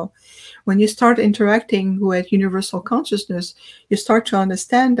time ago. When you start interacting with universal consciousness, you start to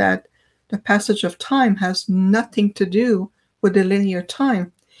understand that the passage of time has nothing to do with the linear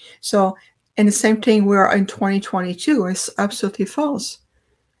time. So, and the same thing, we are in 2022, is absolutely false.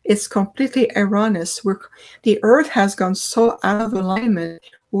 It's completely erroneous. The earth has gone so out of alignment.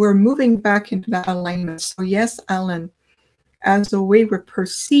 We're moving back into that alignment. So yes, Alan, as the way we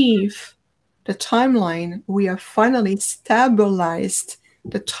perceive the timeline, we are finally stabilized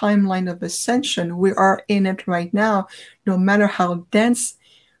the timeline of ascension. We are in it right now, no matter how dense,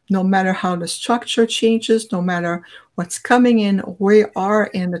 no matter how the structure changes, no matter what's coming in, we are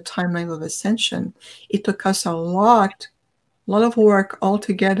in the timeline of ascension. It took us a lot of work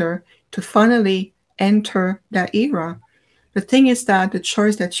altogether to finally enter that era. The thing is that the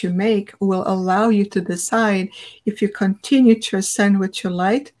choice that you make will allow you to decide if you continue to ascend with your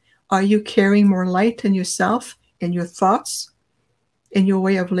light. Are you carrying more light in yourself, in your thoughts, in your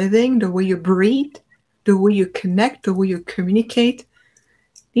way of living, the way you breathe, the way you connect, the way you communicate?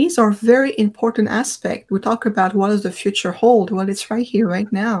 These are very important aspects. We talk about what does the future hold? Well, it's right here,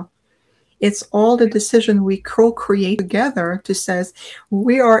 right now. It's all the decision we co-create together to says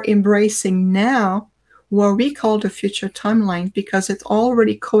we are embracing now what we call the future timeline because it's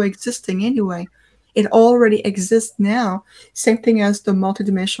already coexisting anyway. It already exists now. Same thing as the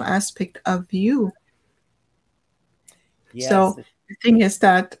multidimensional aspect of you. Yes. So the thing is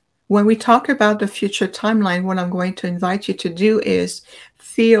that when we talk about the future timeline, what I'm going to invite you to do is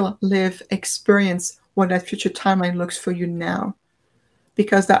feel, live, experience what that future timeline looks for you now,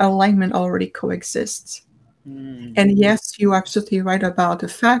 because that alignment already coexists. Mm-hmm. And yes, you're absolutely right about the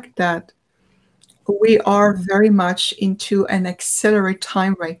fact that we are very much into an accelerated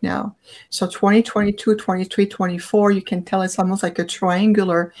time right now. So 2022, 23, 24, you can tell it's almost like a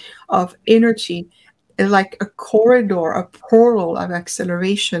triangular of energy, like a corridor, a portal of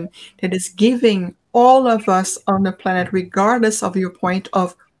acceleration that is giving all of us on the planet, regardless of your point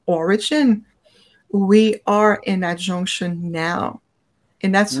of origin, we are in that junction now.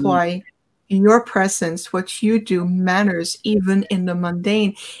 And that's why your presence, what you do, matters even in the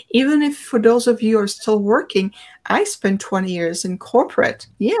mundane. Even if for those of you who are still working, I spent 20 years in corporate.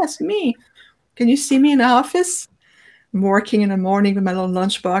 Yes, me. Can you see me in the office? I'm working in the morning with my little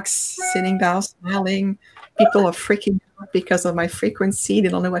lunchbox, sitting down, smiling. People are freaking out because of my frequency. They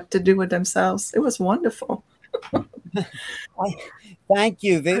don't know what to do with themselves. It was wonderful. Thank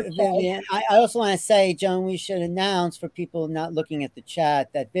you, Vivian. I also want to say, Joan, we should announce for people not looking at the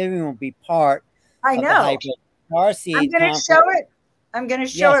chat that Vivian will be part of the Hybrid Starseed. I'm going to show it. I'm going to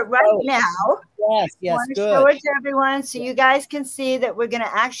show it right now. Yes, I want to show it to everyone so you guys can see that we're going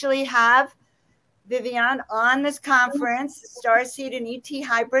to actually have Vivian on this conference, Starseed and ET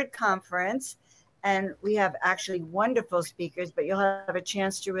Hybrid Conference. And we have actually wonderful speakers, but you'll have a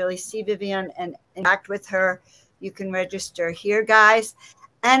chance to really see Vivian and interact with her. You can register here, guys.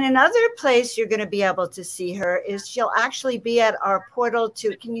 And another place you're going to be able to see her is she'll actually be at our portal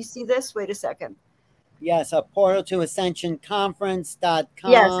to, can you see this? Wait a second. Yes, a portal to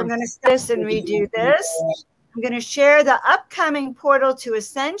ascensionconference.com. Yes, I'm going to start this and redo this. I'm going to share the upcoming Portal to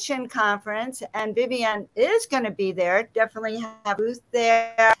Ascension conference, and Vivian is going to be there. Definitely have Ruth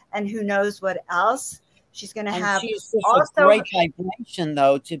there, and who knows what else. She's going to have. She's just also a great vibration,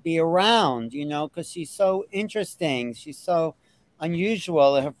 though, to be around, you know, because she's so interesting. She's so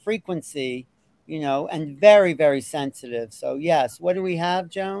unusual, her frequency, you know, and very, very sensitive. So, yes. What do we have,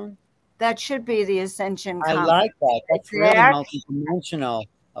 Joan? That should be the Ascension Conference. I like that. That's really multidimensional.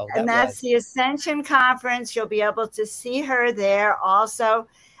 Oh, and that's the Ascension Conference. You'll be able to see her there also.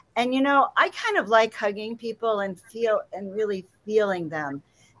 And, you know, I kind of like hugging people and really feeling them.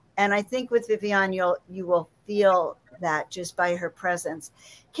 And I think with Vivian, you will feel that just by her presence.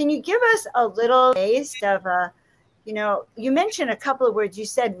 Can you give us a little taste of you know, you mentioned a couple of words. You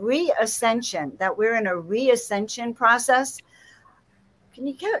said reascension, that we're in a reascension process. Can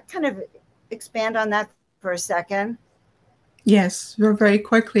you kind of expand on that for a second? Yes, very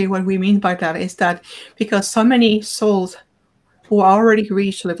quickly. What we mean by that is that because so many souls who already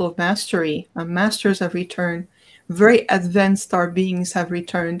reached the level of mastery, masters have returned, very advanced star beings have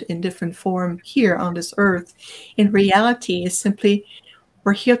returned in different form here on this earth. In reality, it's simply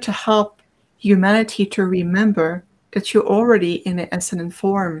we're here to help humanity to remember that you're already in an ascendant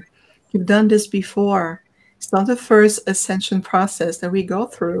form. You've done this before. It's not the first ascension process that we go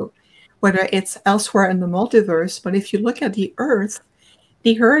through, whether it's elsewhere in the multiverse. But if you look at the Earth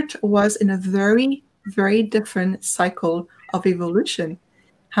was in a very, very different cycle of evolution.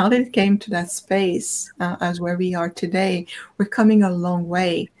 How did it came to that space as where we are today? We're coming a long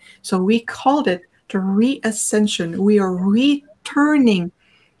way. So we called it the reascension. We are returning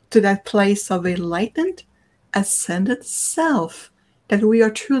to that place of enlightened, ascended self that we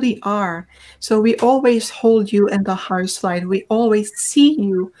are truly are. So we always hold you in the highest light. We always see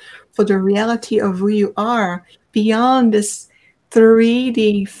you for the reality of who you are beyond this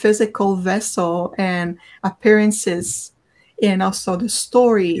 3D physical vessel and appearances, and also the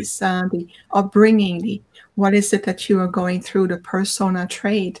stories, the upbringing, what is it that you are going through, the persona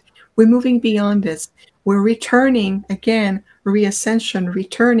trait. We're moving beyond this. We're returning, again, reascension,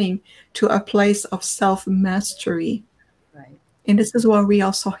 returning to a place of self-mastery. Right. And this is why we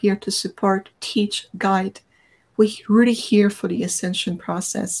also here to support, teach, guide. We're really here for the ascension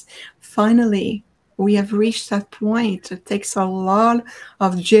process. Finally, we have reached that point. It takes a lot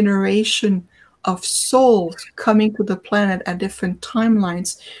of generation of souls coming to the planet at different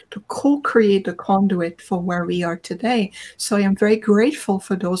timelines to co-create the conduit for where we are today. So I am very grateful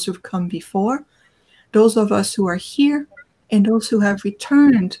for those who've come before, those of us who are here, and those who have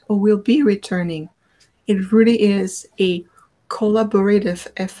returned or will be returning. It really is a collaborative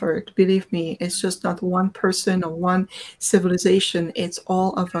effort. Believe me, it's just not one person or one civilization. It's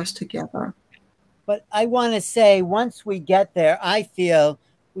all of us together. But I want to say, once we get there, I feel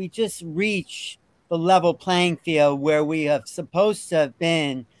we just reach the level playing field where we have supposed to have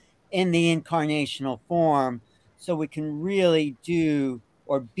been in the incarnational form, so we can really do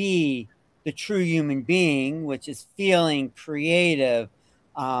or be the true human being, which is feeling, creative,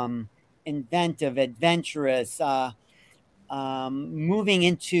 inventive, adventurous, moving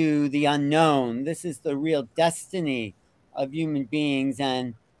into the unknown. This is the real destiny of human beings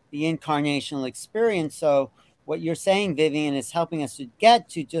and the incarnational experience. So what you're saying, Vivian, is helping us to get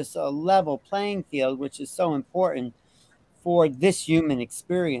to just a level playing field, which is so important for this human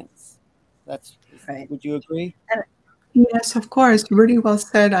experience. That's right. Would you agree? Yes, of course. Really well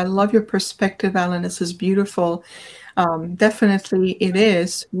said. I love your perspective, Alan. This is beautiful. Definitely it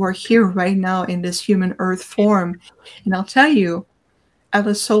is. We're here right now in this human earth form. And I'll tell you, at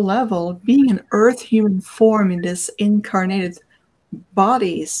a soul level, being an earth human form in this incarnated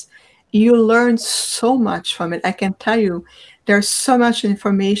bodies, you learn so much from it. I can tell you, there's so much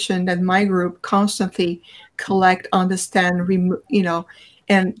information that my group constantly collect, understand,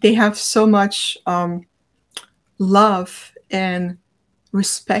 and they have so much love and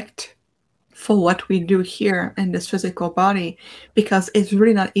respect for what we do here in this physical body, because it's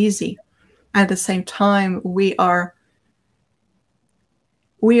really not easy. At the same time, we are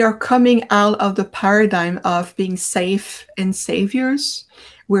coming out of the paradigm of being safe and saviors.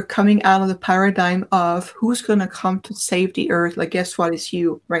 We're coming out of the paradigm of who's going to come to save the earth. Like, guess what? It's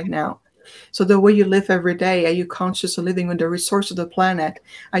you right now. So the way you live every day, are you conscious of living with the resource of the planet?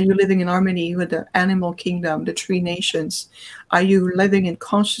 Are you living in harmony with the animal kingdom, the tree nations? Are you living in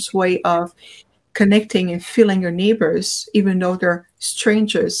conscious way of connecting and feeling your neighbors, even though they're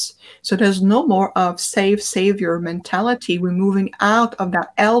strangers? So there's no more of save, savior mentality. We're moving out of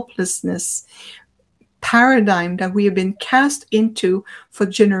that helplessness paradigm that we have been cast into for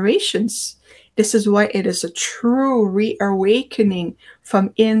generations. This is why it is a true reawakening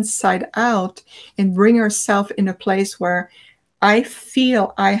from inside out, and bring ourselves in a place where I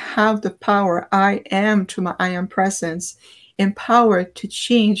feel I have the power. I am to my I am presence, empowered to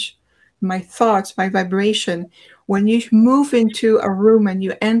change my thoughts, my vibration. When you move into a room and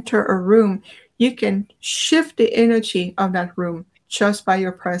you enter a room, you can shift the energy of that room just by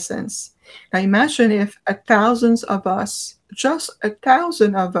your presence. Now imagine if 1,000 of us, just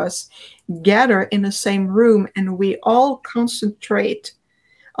 1,000 of us, gather in the same room and we all concentrate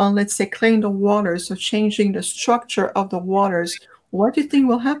on, let's say, cleaning the waters or changing the structure of the waters. What do you think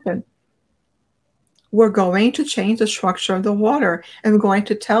will happen? We're going to change the structure of the water, and we're going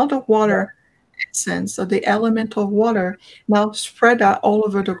to tell the water essence of the elemental water now spread out all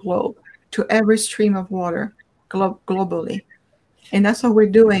over the globe to every stream of water globally. And that's what we're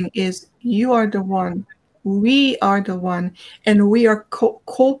doing. Is you are the one, we are the one, and we are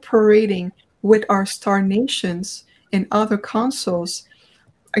cooperating with our star nations and other councils.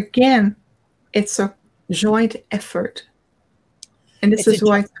 Again, it's a joint effort. And this is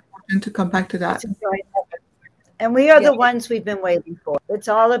why it's important to come back to that. And we are the ones we've been waiting for. It's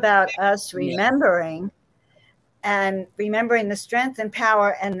all about us remembering and remembering the strength and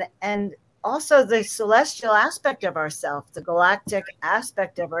power and also the celestial aspect of ourself, the galactic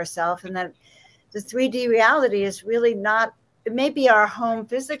aspect of ourself, and that the 3D reality is really not, it may be our home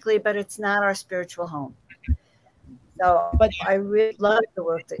physically, but it's not our spiritual home. So I really love the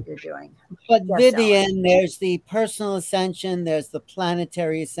work that you're doing. But yes, Vivian, Ellen, there's the personal ascension, there's the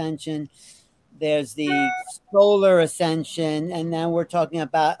planetary ascension, there's the solar ascension, and now we're talking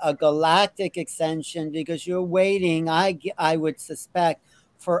about a galactic ascension, because you're waiting, I would suspect,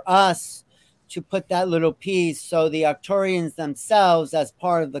 for us to put that little piece so the Arcturians themselves, as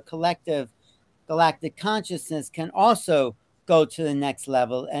part of the collective galactic consciousness, can also go to the next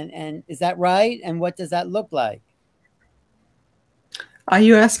level. And is that right? And what does that look like? Are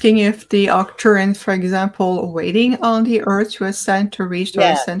you asking if the Arcturians, for example, are waiting on the Earth to ascend to reach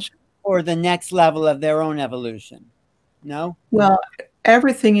their ascension? Or the next level of their own evolution? No? Well,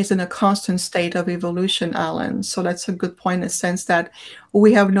 everything is in a constant state of evolution, Alan. So that's a good point in the sense that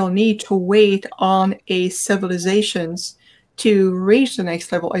we have no need to wait on a civilizations to reach the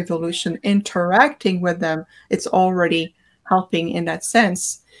next level of evolution. Interacting with them, it's already helping in that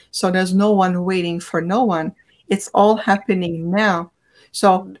sense. So there's no one waiting for no one. It's all happening now.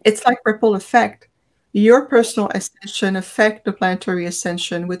 So it's like ripple effect. Your personal ascension affect the planetary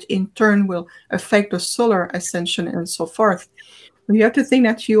ascension, which in turn will affect the solar ascension and so forth. You have to think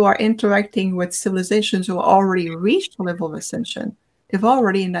that you are interacting with civilizations who already reached the level of ascension. They're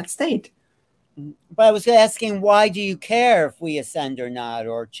already in that state. But I was asking, why do you care if we ascend or not,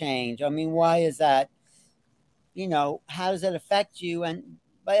 or change? I mean, why is that? You know, how does it affect you? And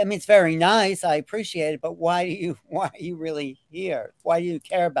I mean, it's very nice. I appreciate it. But why are you really here? Why do you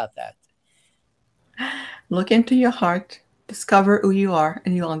care about that? Look into your heart, discover who you are,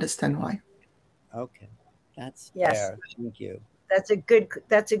 and you'll understand why. Okay, that's Yes. fair. Thank you. That's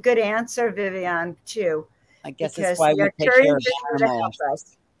a good answer, Vivian, too. I guess that's why we take care of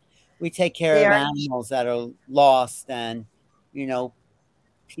animals. We take care of animals that are lost, and you know,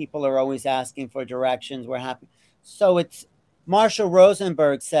 people are always asking for directions. We're happy. So it's Marshall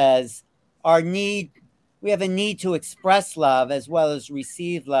Rosenberg says we have a need to express love as well as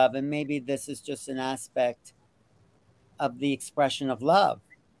receive love, and maybe this is just an aspect of the expression of love,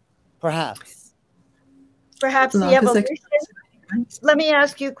 perhaps. Perhaps the evolution. Let me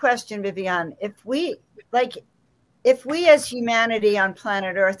ask you a question, Vivian. If we as humanity on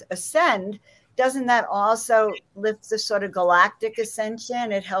planet Earth ascend, doesn't that also lift the sort of galactic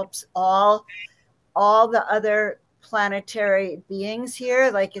ascension? It helps all the other planetary beings here.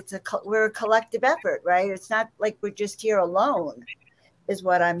 Like we're a collective effort, right? It's not like we're just here alone, is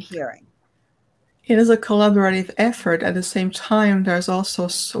what I'm hearing. It is a collaborative effort. At the same time, there's also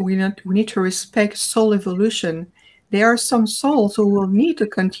we need to respect soul evolution. There are some souls who will need to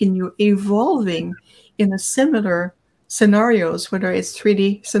continue evolving in a similar scenarios, whether it's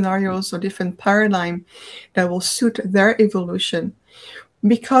 3D scenarios or different paradigm that will suit their evolution.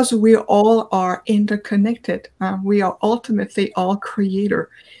 Because we all are interconnected. We are ultimately all creator,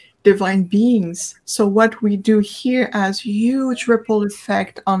 divine beings. So what we do here has huge ripple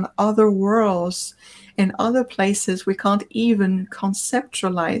effect on other worlds and other places we can't even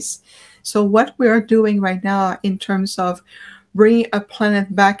conceptualize. So what we are doing right now in terms of bringing a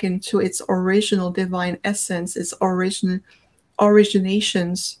planet back into its original divine essence, its originations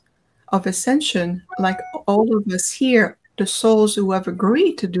of ascension, like all of us here, the souls who have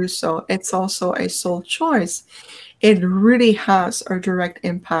agreed to do so, it's also a soul choice. It really has a direct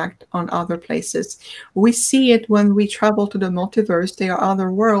impact on other places. We see it when we travel to the multiverse. There are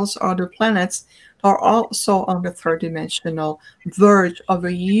other worlds, other planets are also on the third dimensional verge of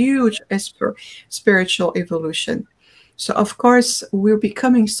a huge spiritual evolution. So of course, we're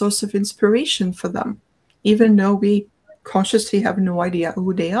becoming source of inspiration for them. Even though we consciously have no idea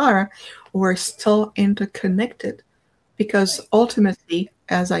who they are, we're still interconnected. Because ultimately,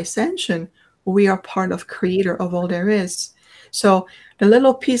 as I mentioned, we are part of creator of all there is. So the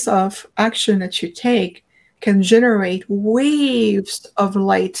little piece of action that you take can generate waves of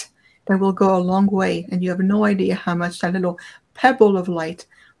light that will go a long way. And you have no idea how much that little pebble of light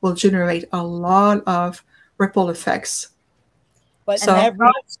will generate a lot of ripple effects. But so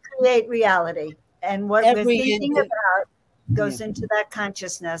thoughts create reality. And what we're thinking about goes into that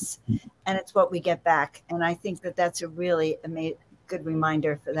consciousness, and it's what we get back. And I think that that's a really good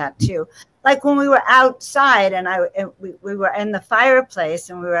reminder for that too. Like when we were outside and we were in the fireplace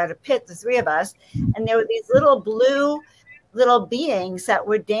and we were at a pit, the three of us, and there were these little beings that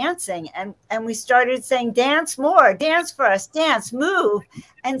were dancing, and we started saying, dance more, dance for us, dance, move.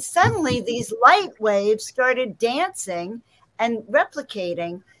 And suddenly these light waves started dancing and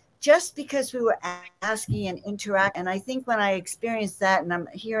replicating, just because we were asking and interact. And I think when I experienced that and I'm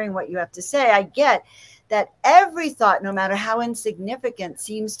hearing what you have to say, I get that every thought, no matter how insignificant,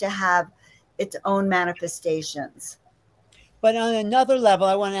 seems to have its own manifestations. But on another level,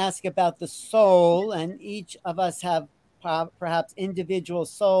 I want to ask about the soul, and each of us have perhaps individual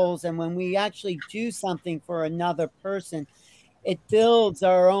souls. And when we actually do something for another person, it builds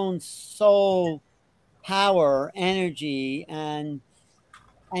our own soul power, energy, and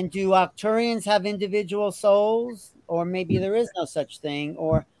do Arcturians have individual souls? Or maybe there is no such thing?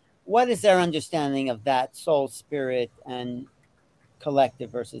 Or what is their understanding of that soul, spirit, and collective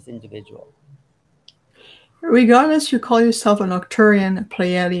versus individual? Regardless, you call yourself an Arcturian,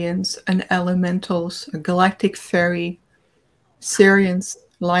 Pleiadians, an Elementals, a Galactic Fairy, Sirians,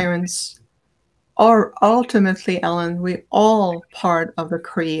 Lyrans, or ultimately, Ellen, we all part of the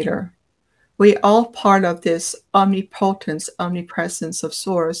Creator. We all part of this omnipotence, omnipresence of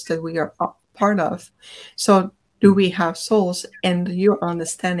source that we are part of. So do we have souls? And your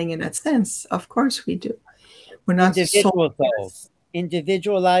understanding in that sense, of course we do. We're not individual souls,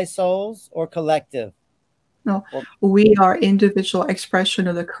 individualized souls, or collective. No, we are individual expression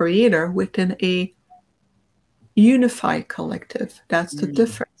of the Creator within a unified collective. That's the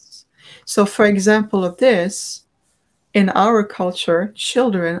difference. So, for example of this, in our culture,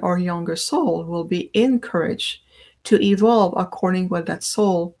 children or younger soul will be encouraged to evolve according what that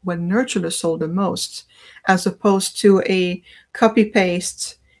soul will nurture the soul the most, as opposed to a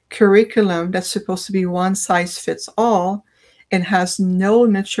copy-paste curriculum that's supposed to be one size fits all and has no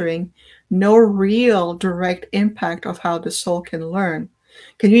nurturing, no real direct impact of how the soul can learn.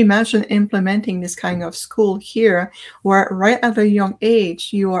 Can you imagine implementing this kind of school here, where right at a young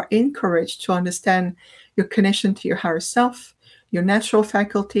age, you are encouraged to understand your connection to your higher self, your natural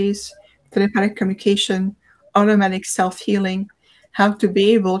faculties, telepathic communication, automatic self-healing, how to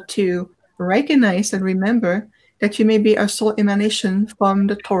be able to recognize and remember that you may be a soul emanation from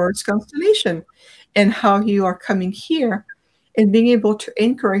the Taurus constellation, and how you are coming here and being able to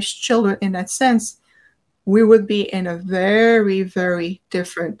encourage children in that sense. We would be in a very, very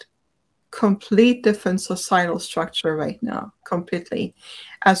different, complete different societal structure right now, completely,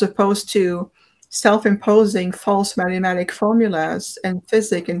 as opposed to self-imposing false mathematic formulas and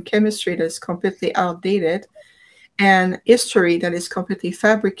physics and chemistry that is completely outdated, and history that is completely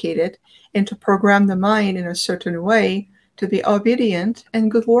fabricated, and to program the mind in a certain way to be obedient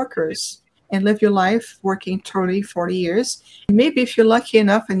and good workers and live your life working 30, 40 years. And maybe if you're lucky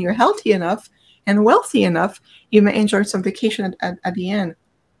enough and you're healthy enough and wealthy enough, you may enjoy some vacation at the end.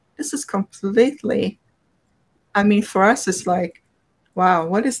 This is completely, I mean, for us, it's like, wow,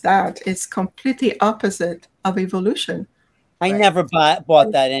 what is that? It's completely opposite of evolution. I never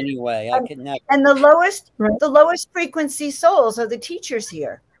bought that anyway. I could never. And the lowest frequency souls are the teachers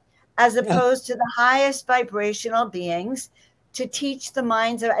here, as opposed to the highest vibrational beings to teach the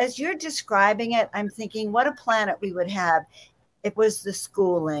minds of, as you're describing it, I'm thinking what a planet we would have if it was the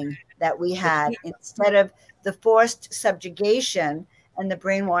schooling that we had instead of the forced subjugation and the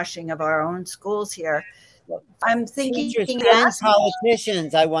brainwashing of our own schools here. I'm thinking teachers and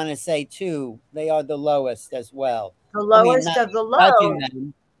politicians, I want to say too, they are the lowest as well. The lowest of the low.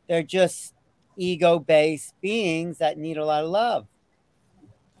 Them. They're just ego-based beings that need a lot of love.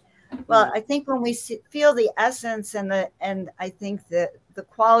 Well, I think when we feel the essence and I think the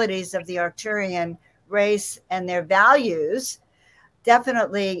qualities of the Arcturian race and their values,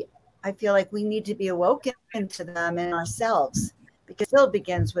 definitely, I feel like we need to be awoken to them in ourselves, because it still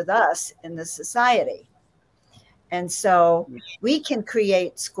begins with us in the society. And so we can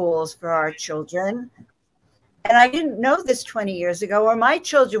create schools for our children. And I didn't know this 20 years ago, or my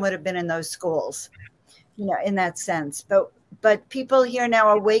children would have been in those schools, you know, in that sense. But people here now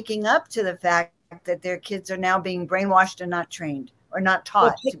are waking up to the fact that their kids are now being brainwashed and not trained or not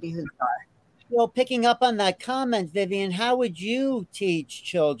taught to be who they are. Well, picking up on that comment, Vivian, how would you teach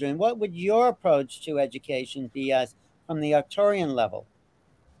children? What would your approach to education be as from the Arcturian level?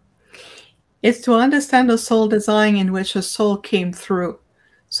 It's to understand the soul design in which a soul came through.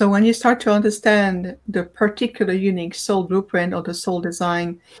 So when you start to understand the particular unique soul blueprint or the soul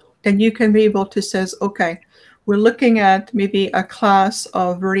design, then you can be able to say, okay, we're looking at maybe a class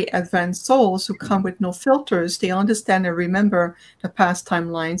of very advanced souls who come with no filters. They understand and remember the past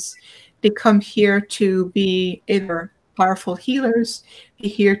timelines. They come here to be either powerful healers, they're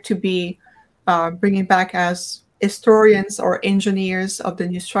here to be bringing back as historians or engineers of the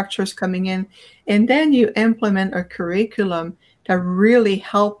new structures coming in. And then you implement a curriculum that really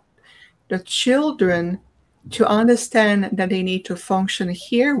help the children to understand that they need to function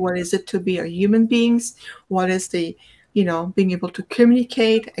here. What is it to be a human beings? What is the, you know, being able to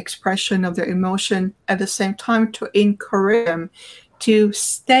communicate, expression of their emotion, at the same time to encourage them to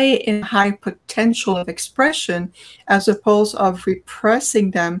stay in high potential of expression, as opposed of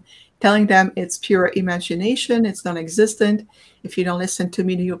repressing them, telling them it's pure imagination, it's non-existent. If you don't listen to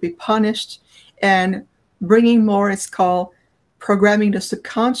me, you'll be punished. And bringing more, it's called programming the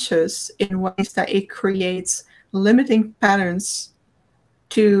subconscious in ways that it creates limiting patterns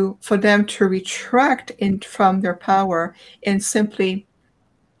for them to retract from their power and simply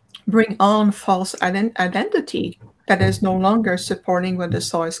bring on false identity that is no longer supporting what the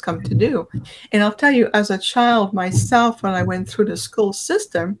soul has come to do. And I'll tell you, as a child myself, when I went through the school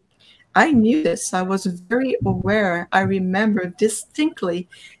system, I knew this. I was very aware. I remember distinctly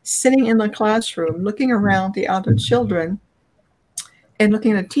sitting in the classroom, looking around the other children and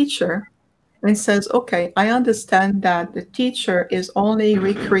looking at a teacher and says, okay, I understand that the teacher is only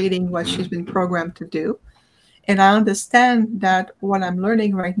recreating what she's been programmed to do. And I understand that what I'm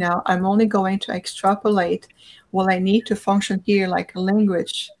learning right now, I'm only going to extrapolate what I need to function here like a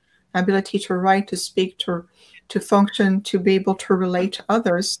language, ability to write, to speak, to function, to be able to relate to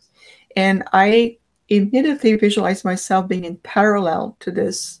others. And I immediately visualize myself being in parallel to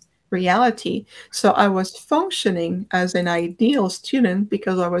this reality. So I was functioning as an ideal student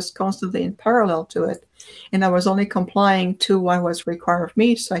because I was constantly in parallel to it. And I was only complying to what was required of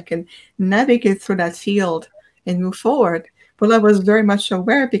me so I can navigate through that field and move forward. But I was very much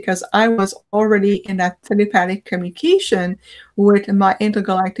aware because I was already in that telepathic communication with my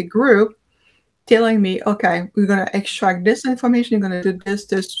intergalactic group telling me, okay, we're going to extract this information, you're going to do this,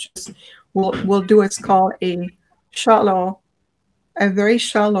 just we'll do what's called a very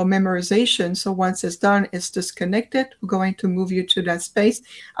shallow memorization. So once it's done, it's disconnected. We're going to move you to that space.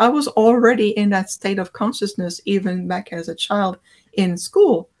 I was already in that state of consciousness, even back as a child in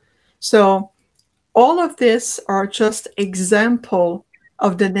school. So all of this are just example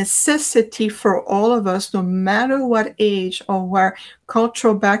of the necessity for all of us, no matter what age or where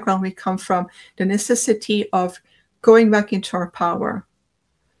cultural background we come from, the necessity of going back into our power.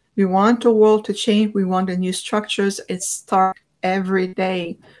 We want the world to change. We want the new structures. It starts every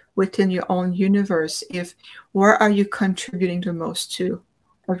day within your own universe. Where are you contributing the most to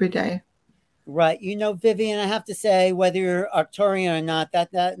every day? Right. You know, Vivian, I have to say, whether you're Arcturian or not,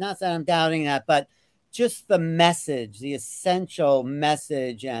 that not that I'm doubting that, but just the message, the essential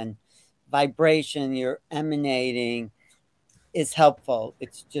message and vibration you're emanating is helpful.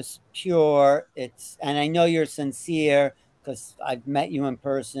 It's just pure. And I know you're sincere because I've met you in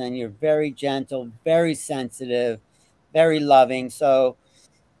person and you're very gentle, very sensitive, very loving. So,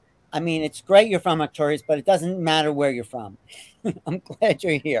 I mean, it's great you're from Arcturus, but it doesn't matter where you're from. I'm glad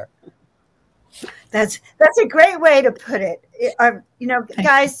you're here. That's a great way to put it. You know,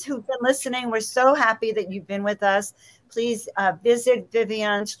 guys who've been listening, we're so happy that you've been with us. Please visit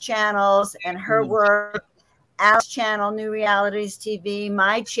Vivian's channels and her work, Al's channel, New Realities TV,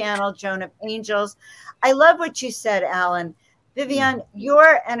 my channel, Joan of Angels. I love what you said, Alan. Vivian,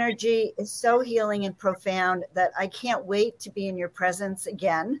 your energy is so healing and profound that I can't wait to be in your presence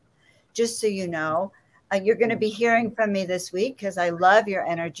again, just so you know. You're going to be hearing from me this week because I love your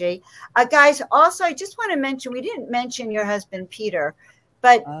energy. Guys, also, I just want to mention, we didn't mention your husband, Peter,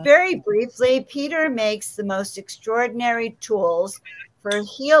 but very briefly, Peter makes the most extraordinary tools for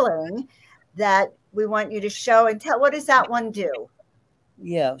healing that we want you to show and tell. What does that one do?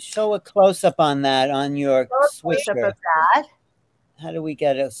 Yeah, show a close-up on that on your switcher. Close-up of that. How do we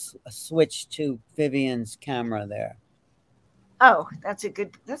get a switch to Vivian's camera there? Oh, that's a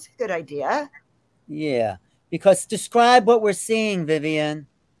good idea. Yeah, because describe what we're seeing, Vivian.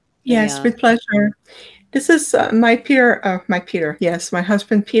 Yes, with pleasure. This is my Peter. Yes, my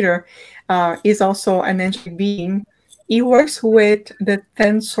husband, Peter, is also an angelic being. He works with the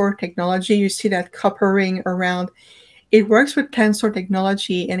Tensor technology. You see that copper ring around. It works with Tensor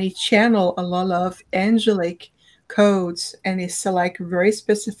technology, and it channels a lot of angelic codes, and it's select very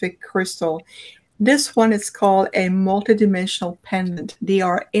specific crystal. This one is called a multidimensional pendant. They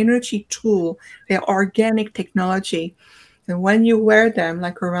are energy tool. They're organic technology. And when you wear them,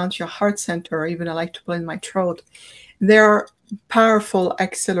 like around your heart center, or even I like to put in my throat, they're powerful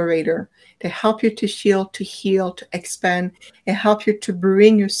accelerator. They help you to shield, to heal, to expand, and help you to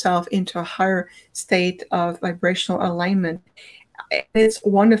bring yourself into a higher state of vibrational alignment. It's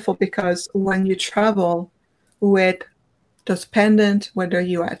wonderful because when you travel with those pendant, whether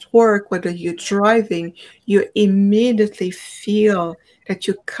you're at work, whether you're driving, you immediately feel that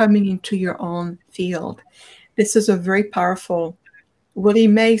you're coming into your own field. This is a very powerful, what he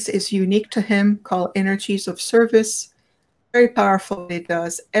makes is unique to him, called energies of service. Very powerful. It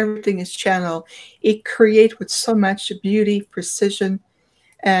does. Everything is channeled. It creates with so much beauty, precision,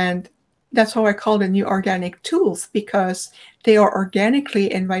 and that's how I call the new organic tools, because they are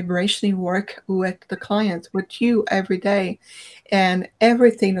organically and vibrationally work with the client, with you every day. And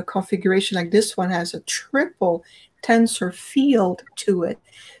everything, the configuration like this one has a triple tensor field to it.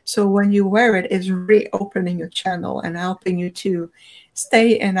 So when you wear it, it's reopening your channel and helping you to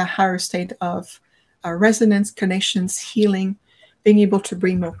stay in a higher state of resonance, connections, healing, being able to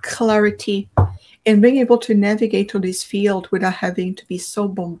bring more clarity, and being able to navigate through this field without having to be so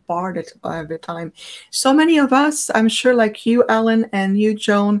bombarded all the time. So many of us, I'm sure like you, Alan, and you,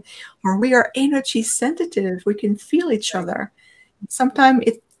 Joan, we are energy sensitive. We can feel each other. Sometimes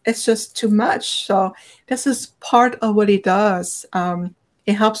it's just too much. So this is part of what it does.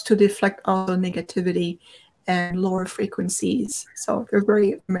 It helps to deflect all the negativity and lower frequencies. So they're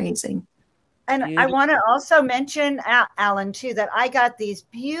very amazing. And I want to also mention, Alan, too, that I got these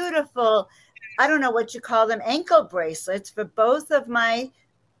beautiful, I don't know what you call them, ankle bracelets for both of my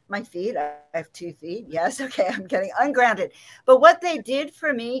feet. I have 2 feet. Yes. Okay. I'm getting ungrounded. But what they did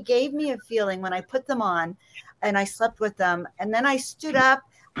for me gave me a feeling when I put them on and I slept with them. And then I stood up.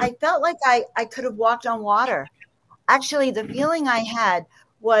 I felt like I could have walked on water. Actually, the feeling I had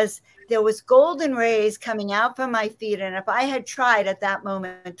was there was golden rays coming out from my feet. And if I had tried at that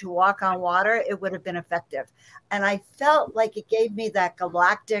moment to walk on water, it would have been effective. And I felt like it gave me that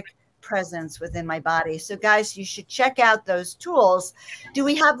galactic presence within my body. So guys, you should check out those tools. Do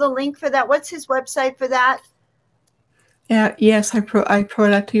we have the link for that? What's his website for that? Yes, I pro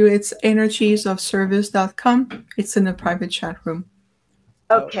that to you. It's energiesofservice.com. It's in the private chat room.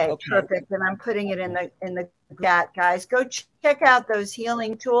 Okay, perfect. And I'm putting it in the chat, guys. Go check out those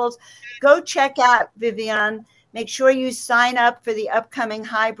healing tools. Go check out Vivian. Make sure you sign up for the upcoming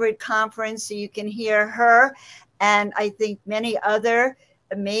hybrid conference so you can hear her and I think many other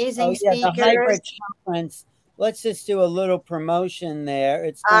amazing speakers. The hybrid conference. Let's just do a little promotion there.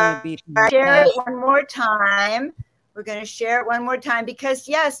 It's going to be share it one more time. We're going to share it one more time because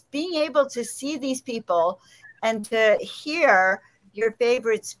yes, being able to see these people and to hear your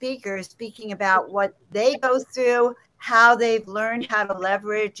favorite speakers speaking about what they go through, how they've learned how to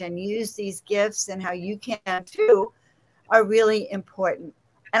leverage and use these gifts and how you can too are really important.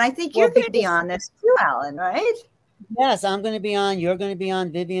 And I think you're going to be on this too, Alan, right? Yes, I'm going to be on. You're going to be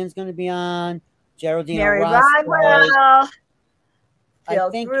on. Vivian's going to be on. Geraldine Mary Rodwell,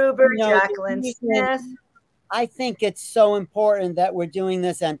 Phil Gruber, Jacqueline Smith. I think it's so important that we're doing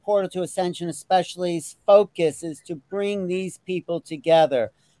this, and Portal to Ascension especially's focus is to bring these people together.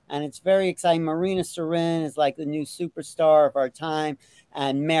 And it's very exciting. Marina Sarin is like the new superstar of our time,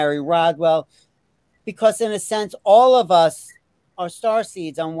 and Mary Rodwell, because in a sense, all of us are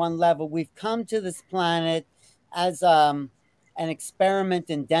starseeds on one level. We've come to this planet as an experiment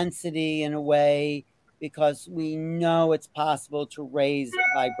in density in a way, because we know it's possible to raise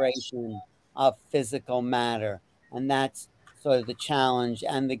vibration of physical matter. And that's sort of the challenge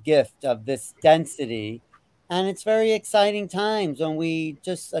and the gift of this density. And it's very exciting times when we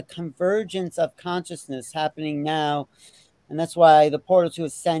just a convergence of consciousness happening now. And that's why the Portal to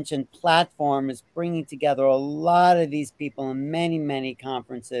Ascension platform is bringing together a lot of these people in many, many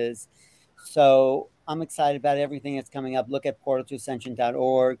conferences. So I'm excited about everything that's coming up. Look at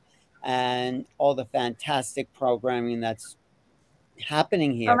portaltoascension.org and all the fantastic programming that's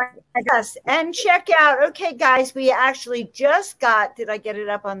happening here. Oh my gosh. And check out, okay, guys, we actually just got, did I get it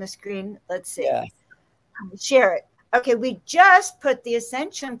up on the screen? Let's see. Yeah. Share it. Okay, we just put the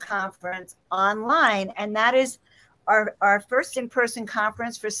Ascension Conference online, and that is our first in-person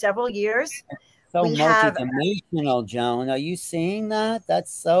conference for several years. So multidimensional, Joan. Are you seeing that?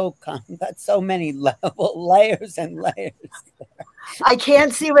 That's so many layers and layers. I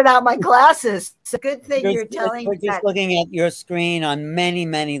can't see without my glasses. It's a good thing you're telling me. We're just looking at your screen on many,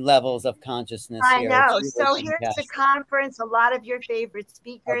 many levels of consciousness. I know. So here's the conference. A lot of your favorite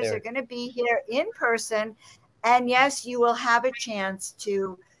speakers are going to be here in person. And yes, you will have a chance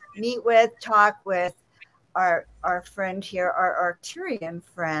to meet with, talk with our friend here, our Arcturian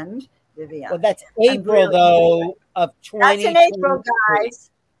friend, Vivian. Well, that's April, though, of 2020. That's in April, guys.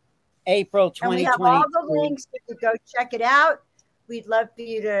 April 2020. And we have all the links. You can go check it out. We'd love for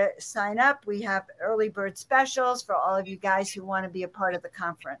you to sign up. We have early bird specials for all of you guys who want to be a part of the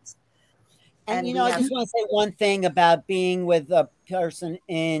conference. And you know, I just want to say one thing about being with a person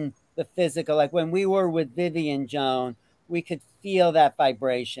in the physical. Like when we were with Vivian, Joan, we could feel that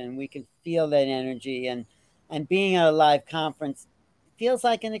vibration. We could feel that energy. And being at a live conference feels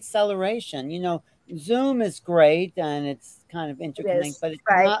like an acceleration. You know, Zoom is great and it's kind of interconnected, but it's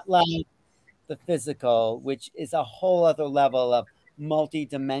not like the physical, which is a whole other level of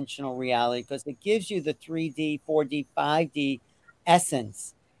multi-dimensional reality, because it gives you the 3D, 4D, 5D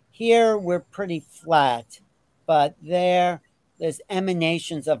essence. Here we're pretty flat, but there's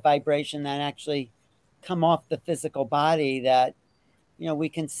emanations of vibration that actually come off the physical body that, you know, we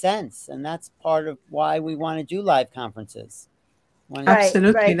can sense. And that's part of why we want to do live conferences.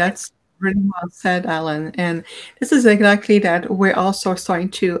 Absolutely. That's really well said, Alan. And this is exactly that. We're also starting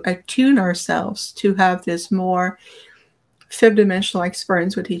to attune ourselves to have this more fifth dimensional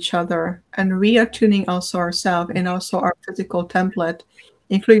experience with each other, and reattuning also ourselves and also our physical template,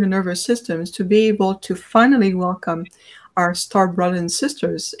 including the nervous systems, to be able to finally welcome our star brothers and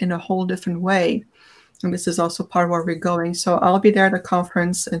sisters in a whole different way. And this is also part of where we're going. So I'll be there at the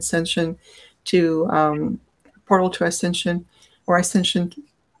conference, Ascension to Portal to Ascension, or Ascension.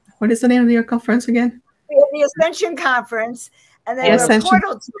 What is the name of your conference again? The Ascension Conference. And then Yes, we're a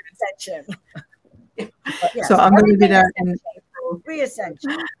portal to ascension. Yes, so I'm going to be there in in April.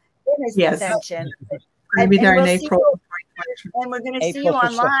 Re-ascension. Yes. Ascension. I'll be there in we'll April. and we're going to see April you for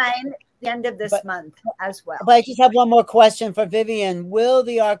sure. online the end of this month as well. But I just have one more question for Vivian. Will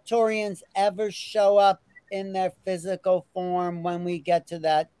the Arcturians ever show up in their physical form when we get to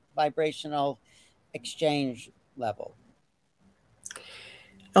that vibrational exchange level?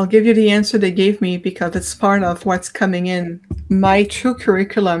 I'll give you the answer they gave me because it's part of what's coming in. My true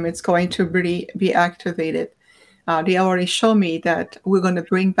curriculum, it's going to really be activated. They already show me that we're going to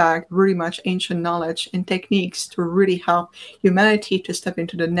bring back really much ancient knowledge and techniques to really help humanity to step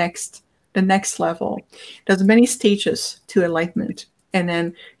into the next level. There's many stages to enlightenment. And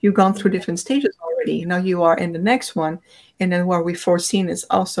then you've gone through different stages already. Now you are in the next one. And then what we've foreseen is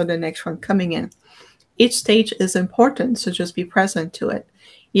also the next one coming in. Each stage is important, so just be present to it.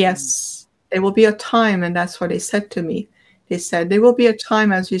 Yes, there will be a time, and that's what they said to me. They said, there will be a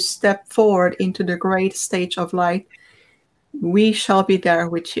time as you step forward into the great stage of light. We shall be there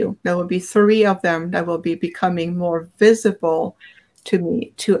with you. There will be 3 of them that will be becoming more visible to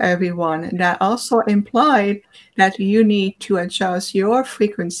me, to everyone. And that also implied that you need to adjust your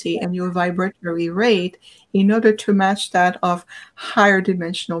frequency and your vibratory rate in order to match that of higher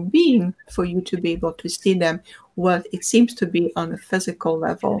dimensional being for you to be able to see them what it seems to be on a physical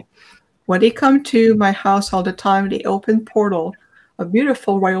level. When they come to my house all the time, they open portal, a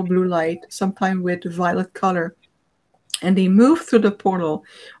beautiful royal blue light, sometimes with violet color, and they move through the portal.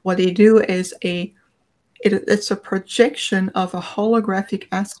 What they do is it's a projection of a holographic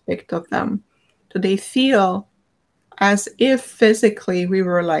aspect of them. So they feel as if physically we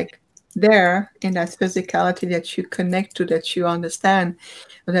were like there in that physicality that you connect to, that you understand,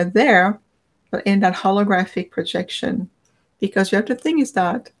 but they're there, but in that holographic projection. Because you have to think is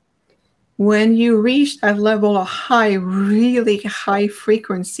that when you reach that level of high, really high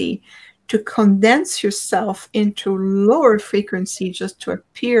frequency, to condense yourself into lower frequency just to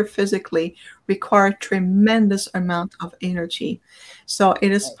appear physically require tremendous amount of energy. So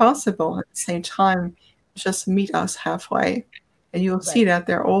it is possible at the same time, just meet us halfway. And you'll see that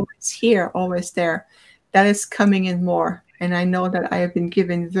they're always here, always there. That is coming in more. And I know that I have been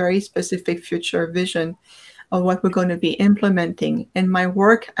given very specific future vision of what we're going to be implementing. And my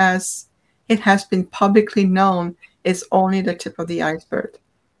work, as it has been publicly known, is only the tip of the iceberg.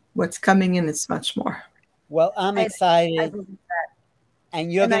 What's coming in is much more. Well, I'm excited.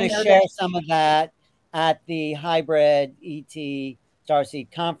 And you're going to share some of that at the Hybrid ET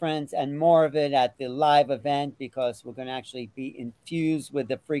Starseed Conference and more of it at the live event, because we're going to actually be infused with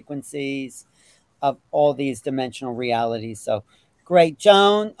the frequencies of all these dimensional realities. So great.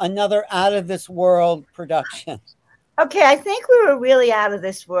 Joan, another out of this world production. Okay, I think we were really out of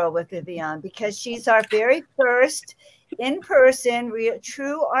this world with Vivian because she's our very first in-person,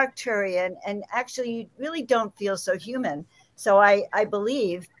 true Arcturian, and actually you really don't feel so human. So I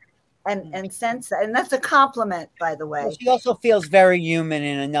believe and sense that, and that's a compliment, by the way. Well, she also feels very human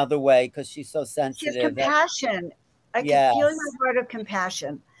in another way because she's so sensitive. She has compassion. I can feel your heart of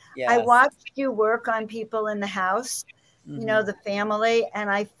compassion. Yes. I watched you work on people in the house, you know, the family, and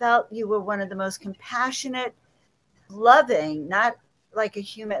I felt you were one of the most compassionate, loving, not like a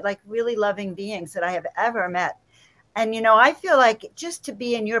human, like really loving beings that I have ever met. And, you know, I feel like just to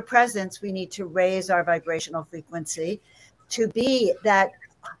be in your presence, we need to raise our vibrational frequency to be that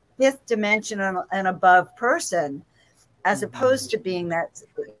 5th dimension and above person, as opposed to being that,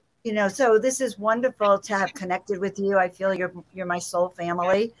 you know, so this is wonderful to have connected with you. I feel you're my soul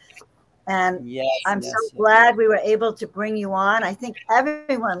family. And I'm so glad we were able to bring you on. I think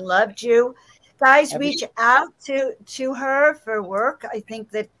everyone loved you. Guys, reach out to her for work. I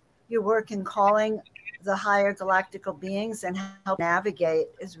think that your work in calling the higher galactical beings and help navigate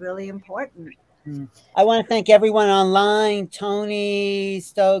is really important. I want to thank everyone online. Tony,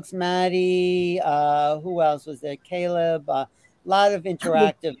 Stokes, Maddie, who else was there? Caleb, a lot of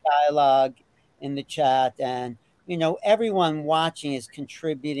interactive dialogue in the chat. And, you know, everyone watching is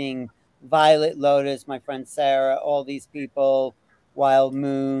contributing. Violet Lotus, my friend Sarah, all these people, Wild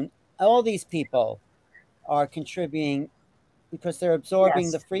Moon, all these people are contributing because they're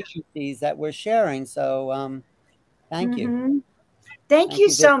absorbing the frequencies that we're sharing. So thank you. Thank you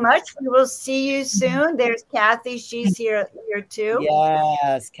so much. We will see you soon. There's Kathy. She's here too.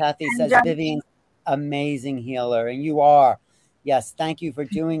 Yes, Kathy says Vivian's amazing healer, and you are. Yes, thank you for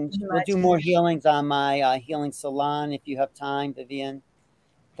doing. We'll do more healings on my healing salon if you have time, Vivian.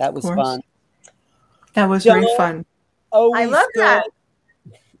 That was fun. That was very fun. I love that.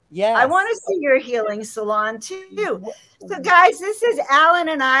 Yes. I want to see your healing salon too. So guys, this is Alan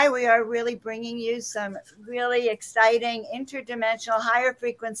and I. We are really bringing you some really exciting interdimensional higher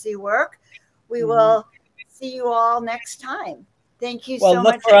frequency work. We will see you all next time. Thank you so much. Well,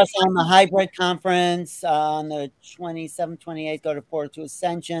 look for us on the hybrid conference on the 27th, 28th. Go to Portal to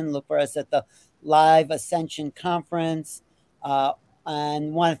Ascension. Look for us at the live Ascension conference.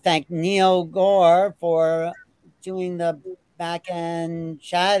 And want to thank Neil Gore for doing the back end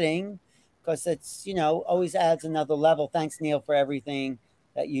chatting, because it's, you know, always adds another level. Thanks, Neil, for everything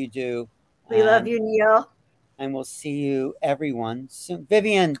that you do. We love you, Neil. And we'll see you, everyone, soon.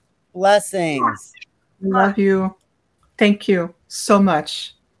 Vivian, blessings. Love you. Thank you so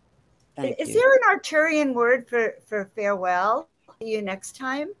much. Is there an Arturian word for farewell? See you next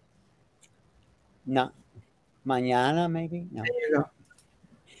time? No. Mañana, maybe? No. There you go.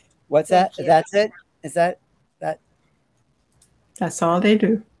 What's that? That's it? Is that? That's all they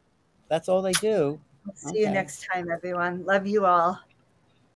do. That's all they do. See you next time, everyone. Love you all.